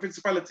power and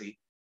principality.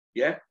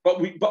 Yeah,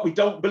 but we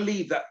don't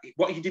believe that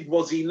what he did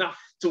was enough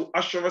to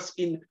usher us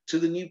into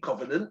the new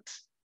covenant.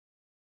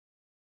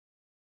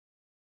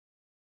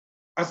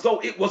 As though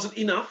it wasn't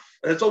enough,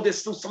 as though there's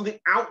still something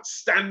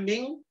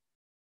outstanding.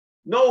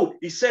 No,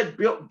 he said,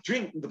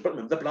 drink the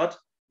blood.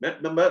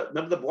 Remember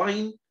the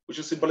wine, which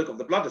is symbolic of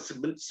the blood, a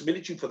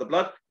similitude for the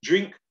blood.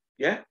 Drink,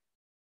 the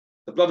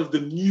blood of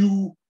the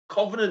new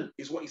covenant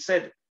is what he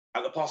said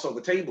at the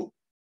Passover table.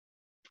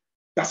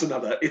 That's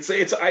another.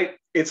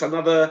 It's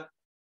another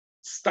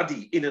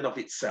study in and of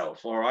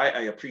itself. All right,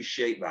 I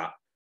appreciate that.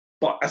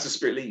 But as the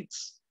Spirit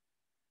leads,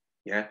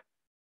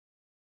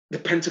 the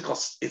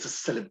Pentecost is a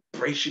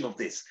celebration of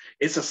this.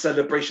 It's a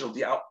celebration of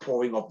the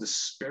outpouring of the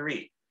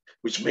Spirit,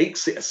 which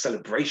makes it a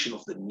celebration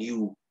of the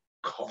new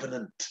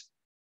covenant.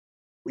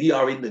 We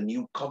are in the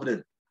new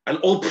covenant. And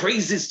all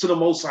praises to the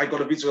Most High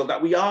God of Israel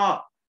that we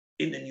are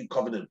in the new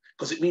covenant,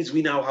 because it means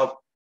we now have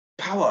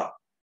power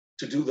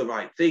to do the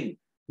right thing.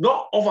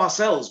 Not of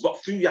ourselves,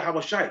 but through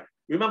Yahawa.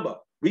 Remember,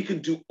 we can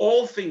do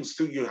all things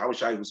through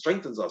Yahawa who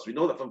strengthens us. We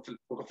know that from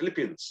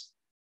Philippians.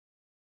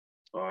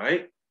 All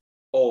right?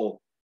 All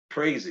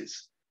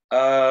praises.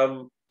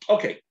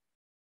 Okay.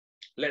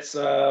 Let's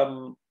have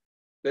a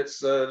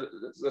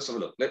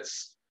look.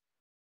 It's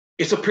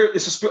a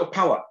spirit of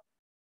power.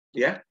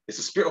 Yeah, it's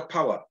a spirit of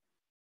power.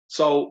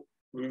 So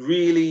we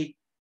really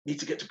need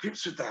to get to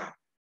grips with that.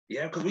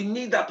 Yeah, because we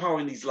need that power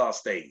in these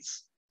last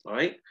days. All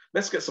right,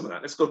 let's get some of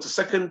that. Let's go to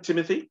 2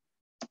 Timothy.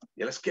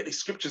 Yeah, let's get these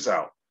scriptures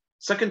out.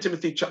 2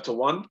 Timothy chapter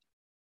 1,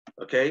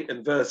 okay,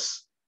 and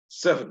verse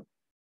 7.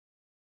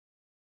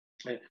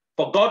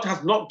 For God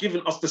has not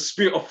given us the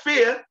spirit of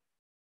fear,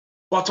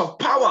 but of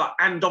power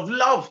and of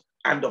love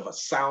and of a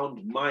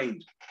sound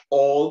mind.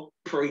 All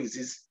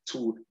praises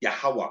to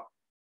Yahawa.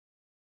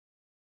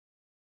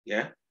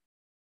 Yeah.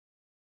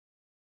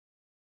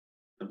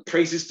 And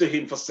praises to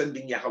him for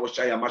sending Yahawa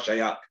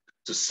Mashiach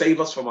to save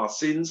us from our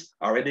sins,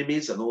 our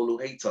enemies, and all who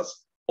hate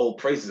us. All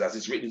praises, as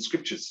is written in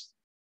scriptures.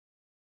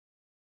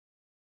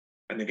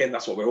 And again,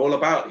 that's what we're all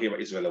about here at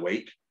Israel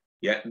Awake.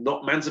 Yeah,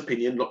 not man's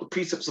opinion, not the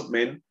precepts of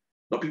men,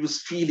 not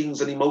people's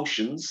feelings and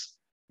emotions.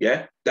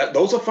 Yeah, that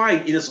those are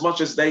fine in as much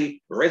as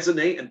they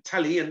resonate and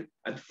tally and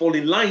fall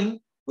in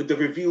line with the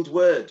revealed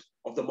word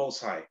of the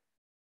Most High.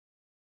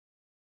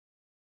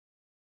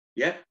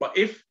 Yeah, but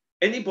if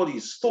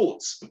anybody's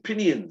thoughts,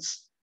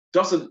 opinions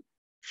doesn't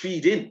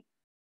feed in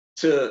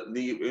to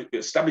the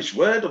established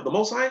word of the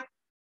Most High,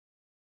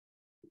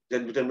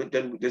 then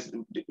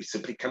we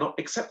simply cannot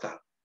accept that.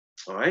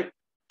 All right.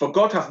 For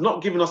God hath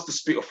not given us the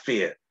spirit of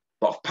fear,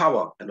 but of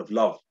power and of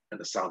love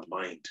and a sound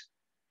mind.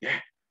 Yeah.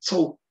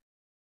 So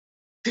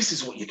this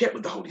is what you get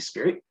with the Holy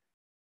Spirit.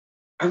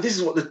 And this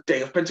is what the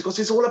day of Pentecost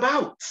is all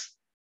about.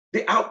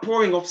 The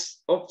outpouring of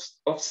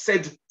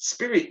said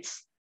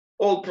spirits,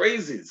 all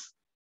praises.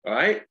 All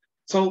right.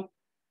 So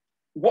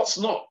what's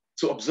not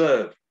to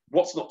observe?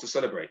 What's not to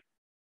celebrate?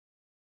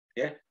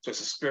 Yeah. So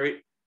it's a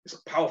spirit. It's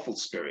a powerful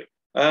spirit.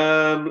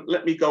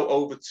 Let me go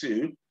over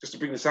to, just to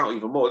bring this out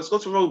even more, let's go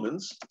to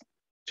Romans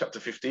chapter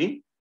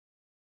 15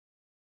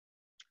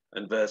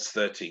 and verse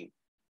 13.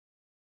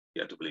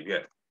 Yeah, to believe,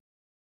 yeah.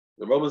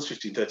 The Romans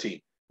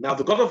 15:13. Now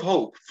the God of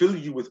hope fill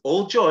you with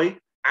all joy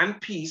and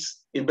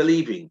peace in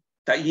believing,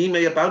 that ye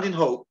may abound in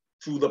hope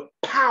through the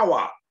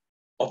power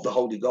of the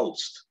Holy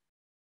Ghost.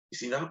 You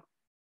see that?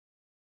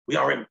 We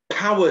are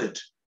empowered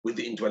with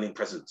the indwelling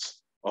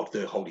presence of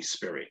the Holy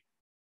Spirit.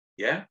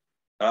 Yeah?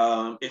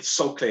 It's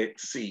so clear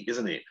to see,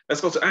 isn't it?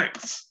 Let's go to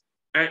Acts.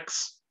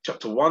 Acts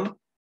chapter 1,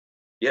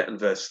 yeah, and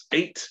verse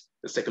 8.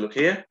 Let's take a look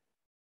here.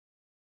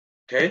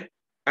 Okay,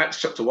 Acts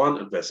chapter 1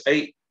 and verse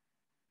 8.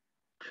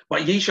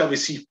 But ye shall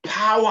receive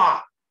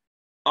power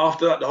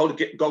after that the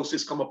Holy Ghost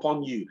is come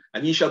upon you,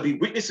 and ye shall be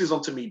witnesses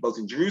unto me both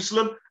in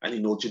Jerusalem and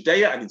in all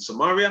Judea and in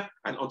Samaria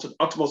and unto the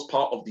uttermost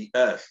part of the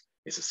earth.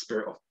 It's a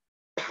spirit of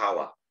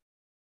power.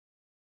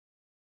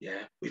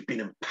 Yeah, we've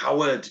been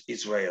empowered,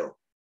 Israel.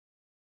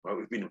 Right?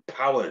 We've been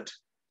empowered.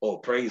 All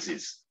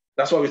praises.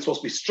 That's why we're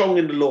supposed to be strong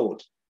in the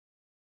Lord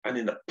and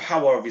in the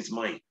power of his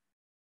might.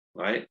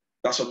 Right?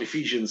 That's from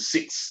Ephesians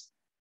 6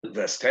 and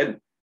verse 10.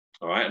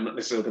 All right, I'm not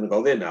necessarily going to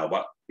go there now,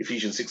 but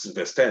Ephesians 6 and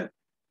verse 10.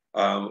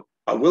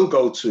 I will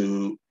go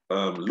to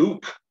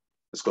Luke.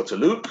 Let's go to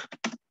Luke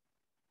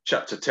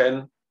chapter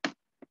 10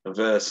 and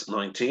verse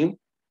 19.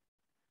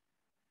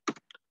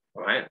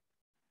 All right,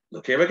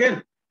 look here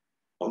again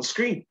on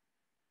screen.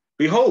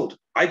 Behold,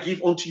 I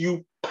give unto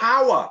you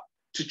power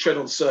to tread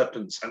on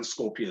serpents and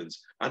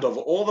scorpions and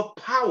over all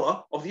the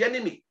power of the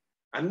enemy,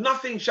 and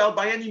nothing shall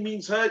by any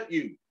means hurt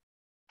you.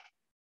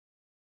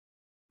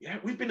 Yeah,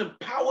 we've been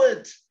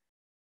empowered.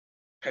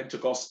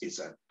 Pentecost is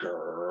a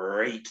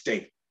great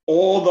day.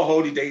 All the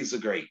holy days are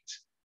great.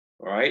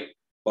 All right.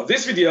 But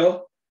this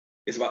video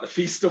is about the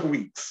Feast of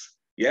Weeks.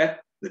 Yeah.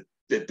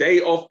 The day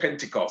of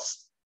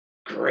Pentecost.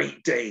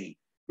 Great day.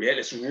 Yeah.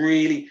 Let's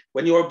really,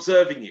 when you're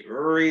observing it,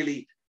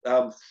 really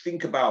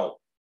think about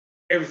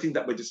everything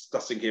that we're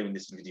discussing here in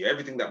this video,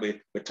 everything that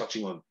we're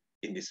touching on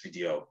in this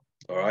video.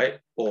 All right.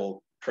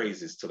 All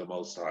praises to the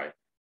Most High.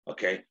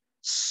 Okay.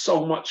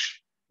 So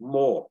much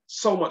more.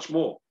 So much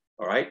more.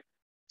 All right.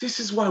 This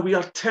is why we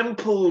are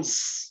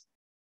temples.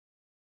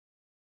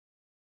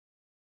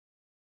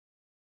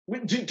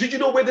 Did you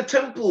know we're the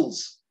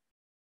temples?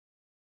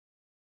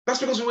 That's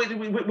because we're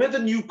the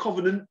new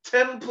covenant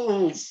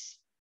temples,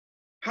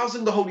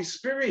 housing the Holy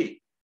Spirit.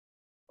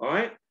 All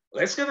right,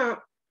 let's get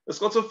out. Let's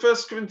go to 1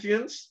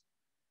 Corinthians.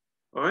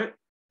 All right,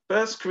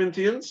 1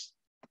 Corinthians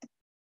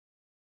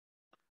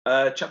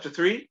chapter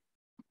 3.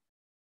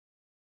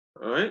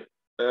 All right,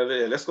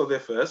 let's go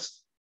there first.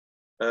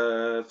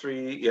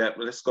 3, yeah,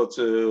 let's go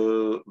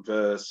to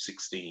verse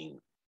 16.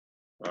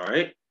 All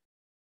right.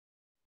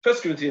 1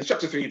 Corinthians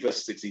chapter 3,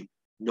 verse 16.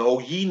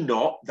 Know ye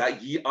not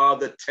that ye are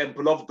the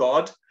temple of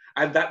God,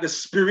 and that the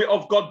Spirit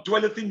of God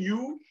dwelleth in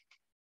you?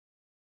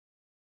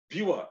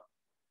 Viewer,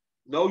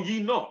 know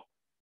ye not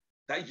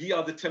that ye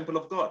are the temple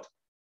of God,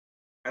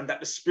 and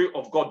that the Spirit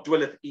of God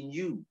dwelleth in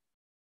you?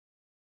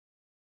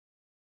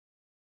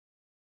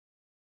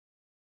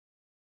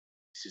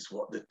 This is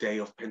what the day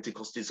of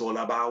Pentecost is all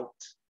about.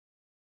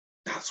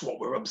 That's what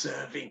we're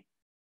observing.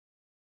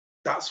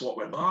 That's what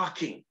we're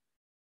marking.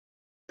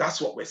 That's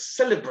what we're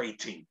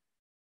celebrating.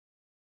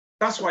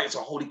 That's why it's a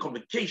holy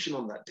convocation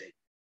on that day.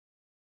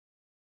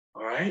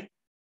 All right?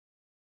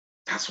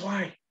 That's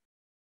why.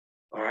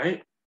 All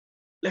right?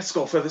 Let's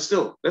go further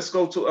still. Let's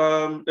go to,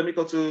 let me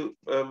go to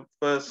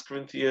 1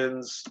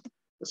 Corinthians.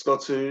 Let's go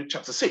to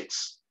chapter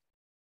 6.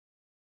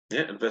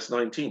 Yeah, and verse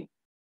 19.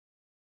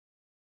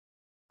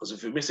 Because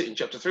if we miss it in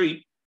chapter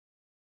 3,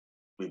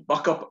 we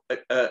buck up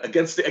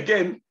against it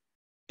again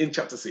in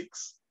chapter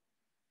 6.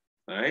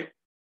 All right?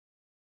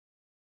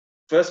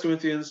 1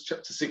 Corinthians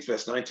chapter 6,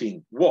 verse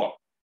 19. What?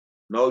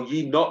 Know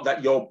ye not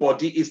that your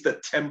body is the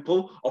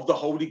temple of the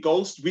Holy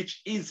Ghost,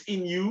 which is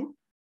in you,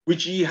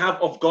 which ye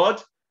have of God,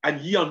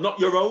 and ye are not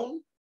your own?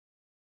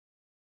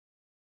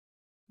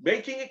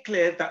 Making it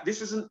clear that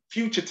this isn't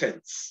future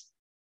tense.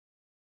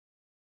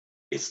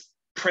 It's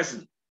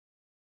present.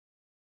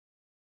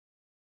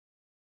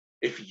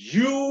 If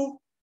you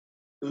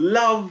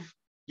love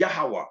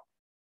Yahawa,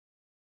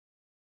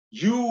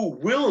 you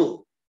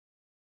will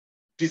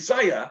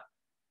desire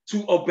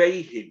to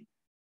obey him.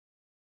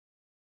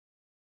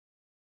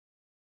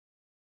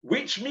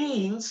 Which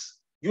means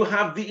you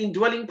have the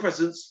indwelling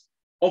presence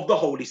of the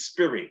Holy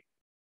Spirit.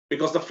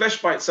 Because the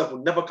flesh by itself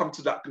will never come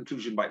to that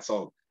conclusion by its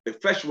own. The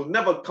flesh will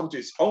never come to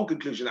its own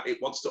conclusion that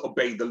it wants to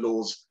obey the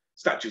laws,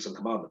 statutes, and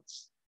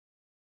commandments.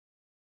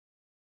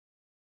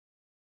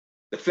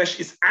 The flesh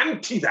is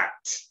anti that.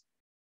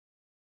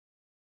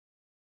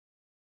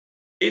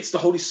 It's the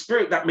Holy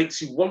Spirit that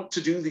makes you want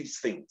to do these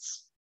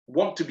things,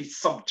 want to be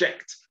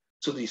subject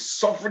to the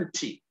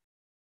sovereignty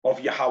of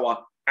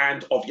Yahawa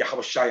and of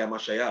Yahawa Shaya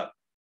Mashayah.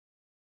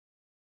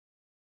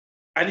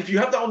 And if you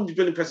have that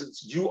indwelling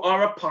presence, you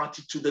are a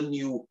party to the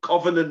new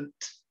covenant.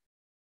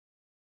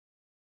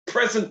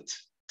 Present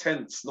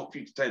tense, not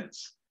future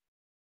tense.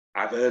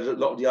 I've heard a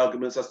lot of the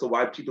arguments as to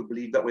why people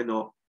believe that we're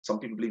not. Some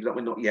people believe that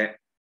we're not yet.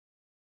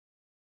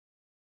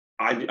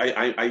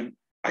 I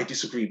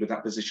disagree with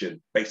that position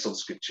based on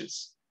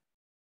scriptures.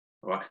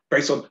 All right,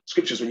 based on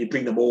scriptures when you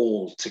bring them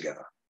all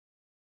together.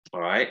 All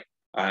right,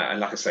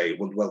 and like I say,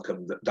 would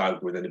welcome the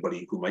dialogue with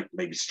anybody who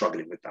may be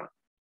struggling with that.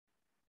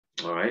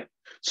 All right,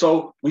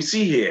 so we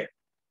see here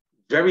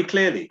very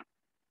clearly,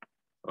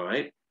 all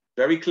right,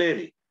 very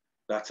clearly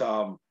that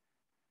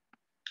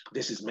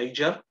this is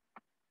major.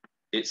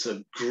 It's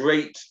a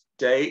great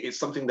day. It's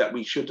something that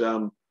we should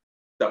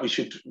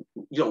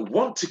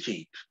want to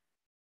keep.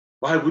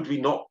 Why would we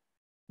not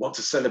want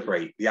to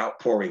celebrate the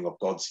outpouring of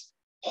God's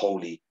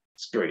Holy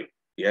Spirit?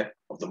 Yeah,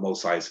 of the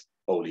Most High's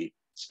Holy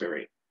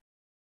Spirit.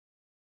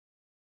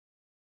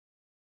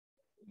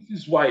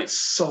 This is why it's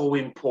so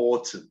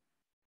important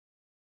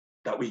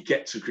that we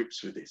get to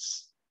grips with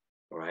this,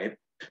 all right?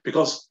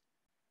 Because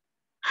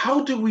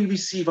how do we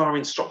receive our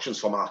instructions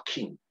from our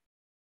King,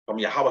 from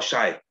Yahawa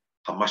Shai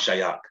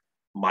HaMashayak,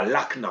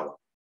 Malak Nawa,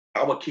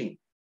 our King?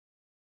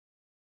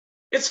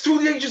 It's through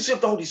the agency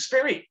of the Holy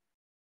Spirit.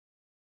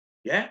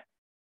 Yeah?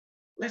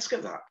 Let's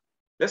get that.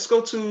 Let's go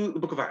to the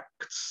book of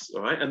Acts,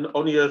 all right? And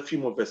only a few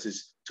more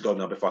verses to go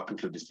now before I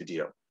conclude this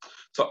video.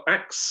 So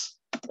Acts,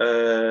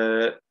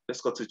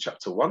 let's go to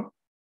chapter 1.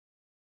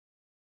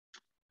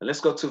 And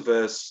let's go to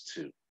verse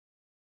 2.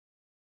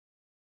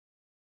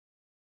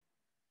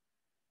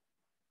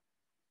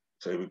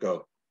 So here we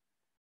go.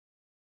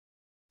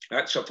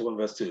 Acts chapter 1,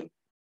 verse 2.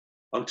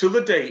 Until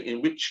the day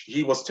in which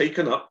he was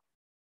taken up,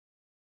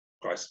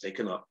 Christ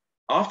taken up.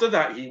 After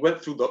that, he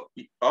went through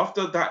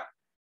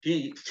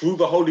he, through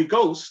the Holy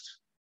Ghost,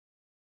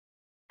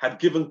 had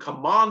given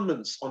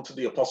commandments unto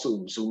the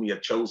apostles whom he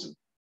had chosen.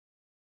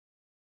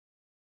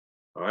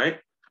 All right.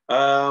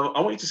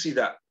 I want you to see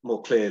that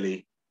more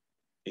clearly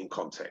in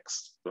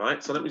context. All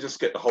right. So let me just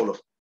get the whole of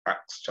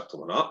Acts chapter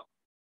 1 up.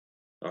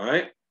 All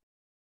right.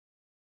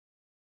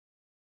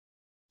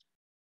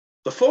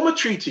 The former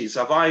treatise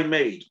have I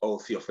made, O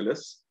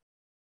Theophilus,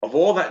 of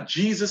all that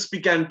Jesus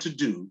began to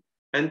do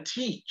and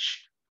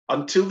teach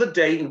until the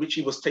day in which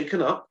he was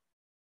taken up.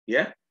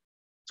 Yeah.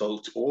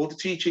 So all the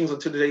teachings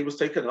until the day he was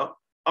taken up.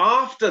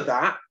 After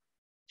that,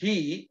 so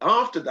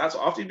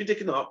after he'd been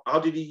taken up, how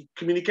did he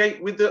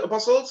communicate with the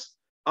apostles?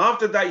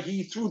 After that,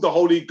 he, through the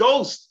Holy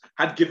Ghost,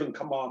 had given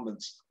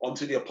commandments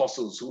unto the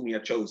apostles whom he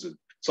had chosen.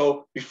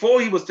 So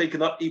before he was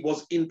taken up, he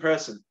was in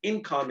person,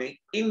 incarnate,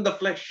 in the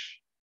flesh.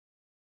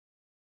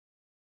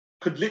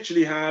 Could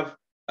literally have,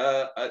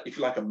 if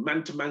you like, a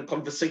man-to-man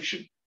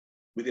conversation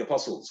with the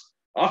apostles.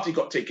 After he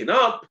got taken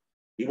up,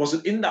 he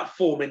wasn't in that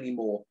form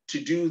anymore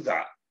to do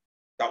that.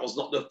 That was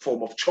not the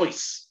form of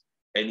choice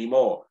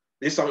anymore.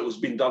 This time it was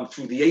being done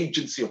through the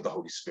agency of the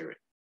Holy Spirit,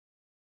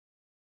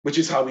 which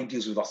is how he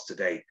deals with us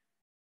today.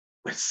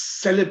 We're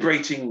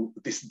celebrating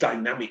this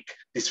dynamic,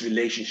 this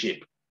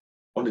relationship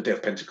on the day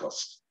of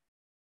Pentecost,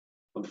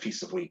 on the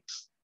Feast of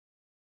Weeks.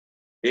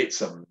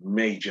 It's a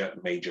major,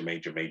 major,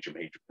 major, major,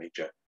 major,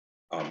 major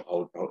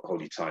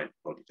holy time,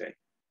 holy day.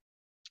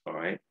 All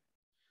right.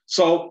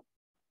 So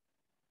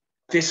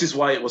this is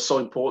why it was so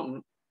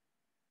important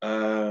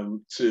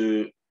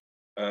to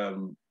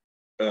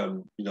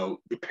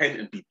repent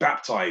and be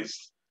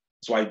baptized.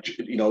 That's why,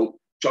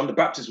 John the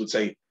Baptist would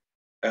say,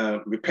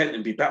 repent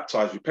and be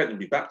baptized, repent and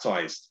be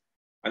baptized.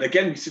 And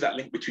again, we see that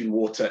link between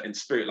water and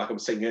spirit, like I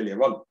was saying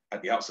earlier on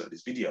at the outset of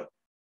this video,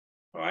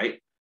 all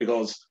right?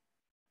 Because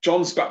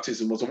John's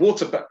baptism was a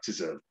water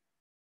baptism,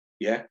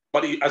 yeah?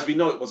 But as we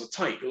know, it was a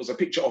type. It was a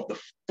picture of the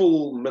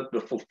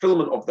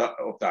fulfillment of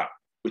that,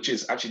 which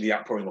is actually the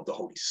outpouring of the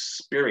Holy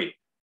Spirit,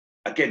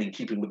 again, in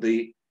keeping with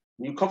the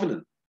new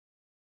covenant,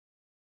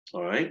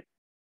 all right?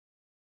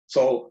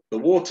 So the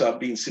water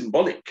being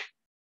symbolic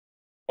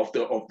of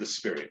the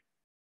Spirit.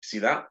 See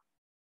that?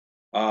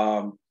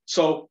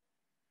 So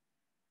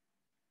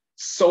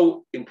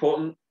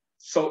important,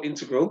 so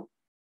integral,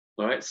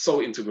 all right?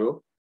 So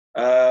integral.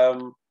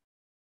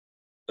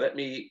 Let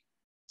me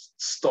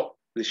stop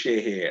the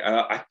share here.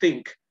 I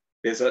think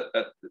there's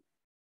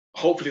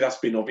hopefully that's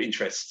been of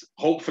interest.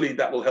 Hopefully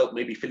that will help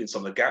maybe fill in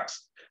some of the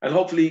gaps and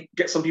hopefully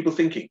get some people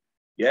thinking,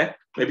 yeah?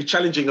 Maybe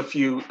challenging a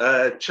few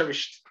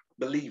cherished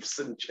beliefs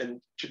and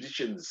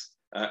traditions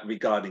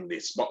regarding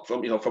this, but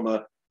from from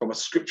a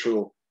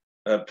scriptural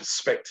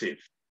perspective.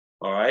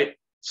 All right.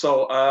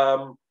 So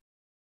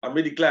I'm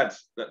really glad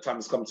that time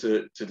has come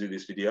to do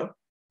this video.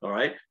 All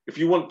right. If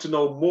you want to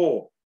know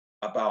more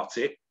about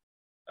it,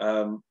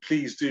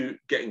 please do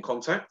get in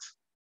contact.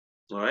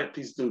 All right.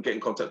 Please do get in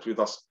contact with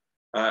us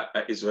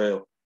at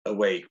Israel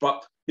Awake.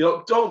 But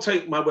don't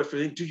take my word for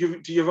it. Do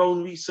your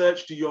own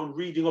research. Do your own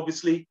reading.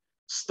 Obviously,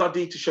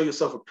 study to show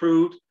yourself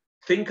approved.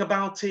 Think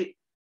about it.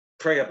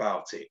 Pray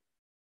about it.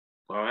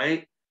 All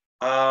right.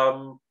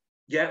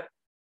 Yeah,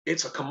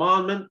 it's a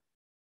commandment.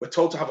 We're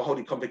told to have a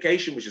holy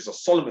convocation, which is a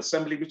solemn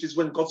assembly, which is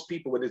when God's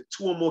people, when there's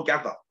two or more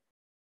gather.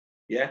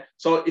 Yeah.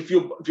 So if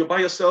you're by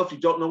yourself, you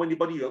don't know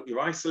anybody, you're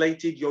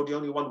isolated, you're the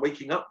only one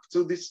waking up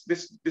to this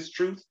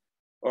truth.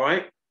 All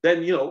right.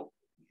 Then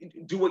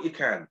do what you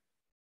can.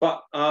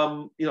 But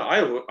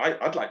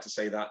I'd like to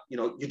say that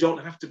you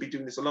don't have to be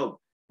doing this alone.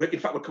 In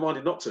fact, we're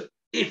commanded not to.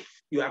 If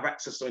you have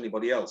access to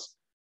anybody else,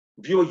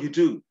 viewer, you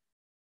do.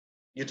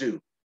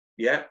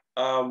 Yeah.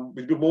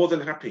 We'd be more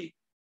than happy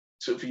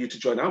for you to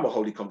join our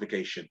holy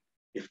convocation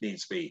if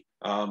needs be.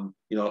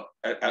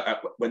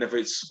 Whenever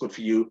it's good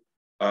for you,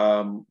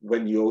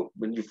 when you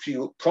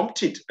feel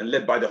prompted and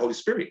led by the Holy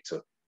Spirit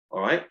to.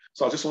 All right.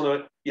 So I just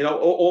want to,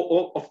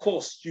 or of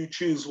course you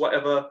choose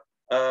whatever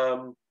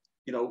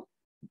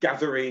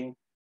gathering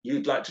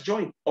you'd like to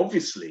join.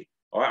 Obviously.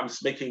 All right. I'm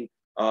just making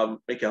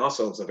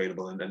ourselves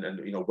available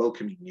and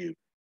welcoming you.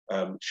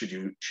 Should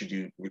you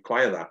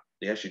require that?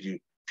 Yeah. Should you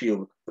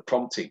feel the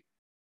prompting?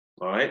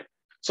 All right.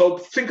 So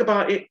think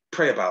about it,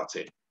 pray about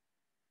it.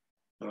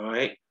 All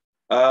right.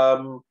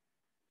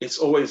 It's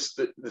always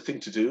the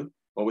thing to do.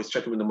 Always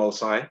check in with the Most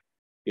High.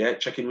 Yeah,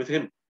 check in with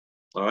him.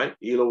 All right.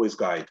 He'll always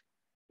guide.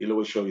 He'll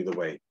always show you the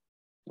way.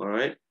 All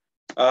right.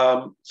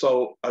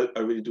 So I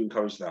really do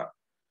encourage that.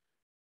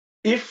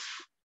 If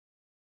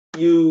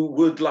you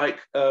would like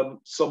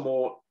some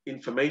more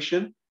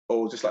information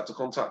or just like to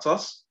contact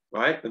us,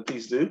 right, then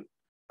please do.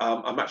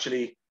 I'm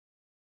actually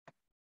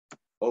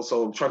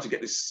I'm trying to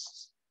get this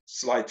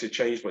slide to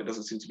change, but it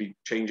doesn't seem to be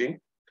changing.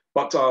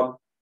 But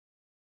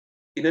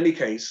in any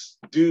case,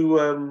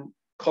 do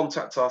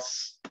contact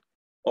us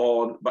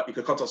but you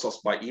can contact us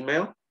by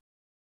email.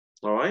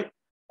 All right.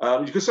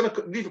 You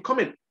can leave a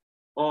comment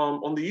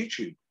on the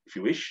YouTube if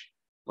you wish.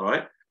 All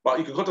right. But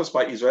you can contact us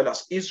by Israel.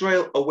 That's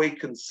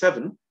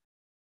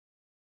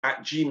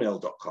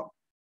israelawaken7@gmail.com.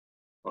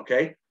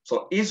 Okay.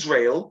 So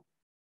Israel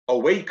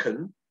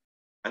awaken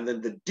and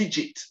then the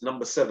digit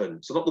number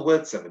 7. So not the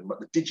word 7, but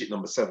the digit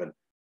number 7.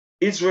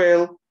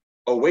 Israel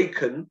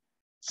awaken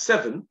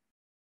 7,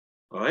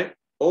 all right,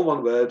 all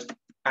one word,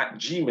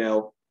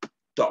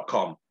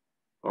 @gmail.com.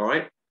 All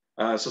right.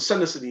 So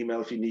send us an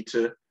email if you need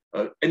to,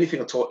 anything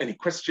at all, any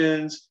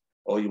questions,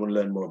 or you want to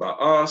learn more about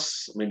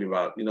us, maybe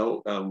about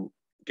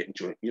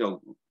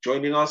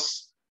joining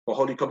us for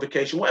Holy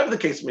Convocation, whatever the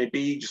case may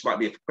be. Just might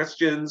be for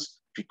questions,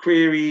 for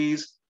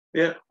queries,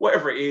 yeah,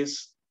 whatever it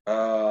is.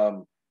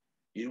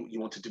 You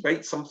want to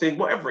debate something,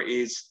 whatever it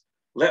is,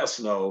 let us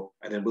know,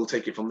 and then we'll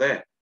take it from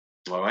there.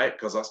 All right,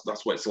 because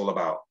that's what it's all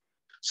about.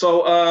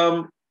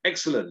 So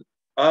excellent.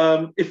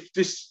 If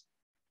this,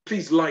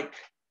 please like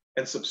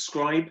and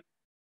subscribe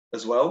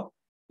as well.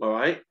 All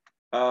right.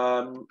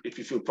 If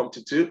you feel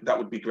prompted to, that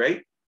would be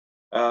great.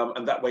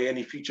 And that way,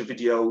 any future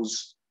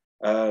videos,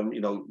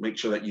 make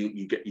sure that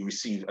you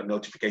receive a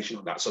notification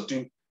on that. So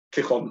do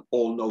click on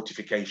all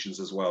notifications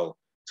as well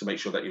to make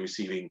sure that you're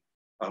receiving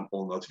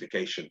all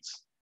notifications.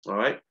 All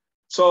right.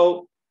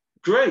 So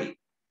great.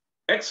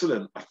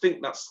 Excellent. I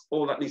think that's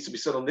all that needs to be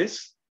said on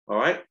this. All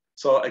right.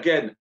 So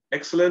again,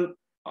 excellent.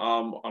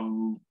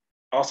 I'm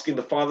asking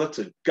the Father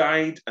to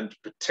guide and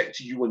protect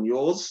you and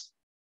yours.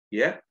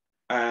 Yeah.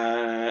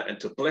 And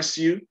to bless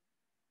you.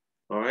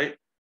 All right.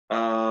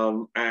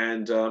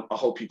 I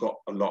hope you got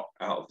a lot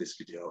out of this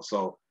video.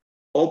 So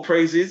all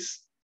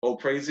praises.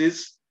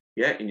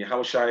 Yeah. In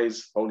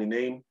Yahawah's holy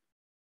name.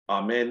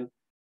 Amen.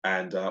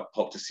 And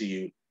hope to see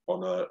you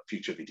on a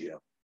future video.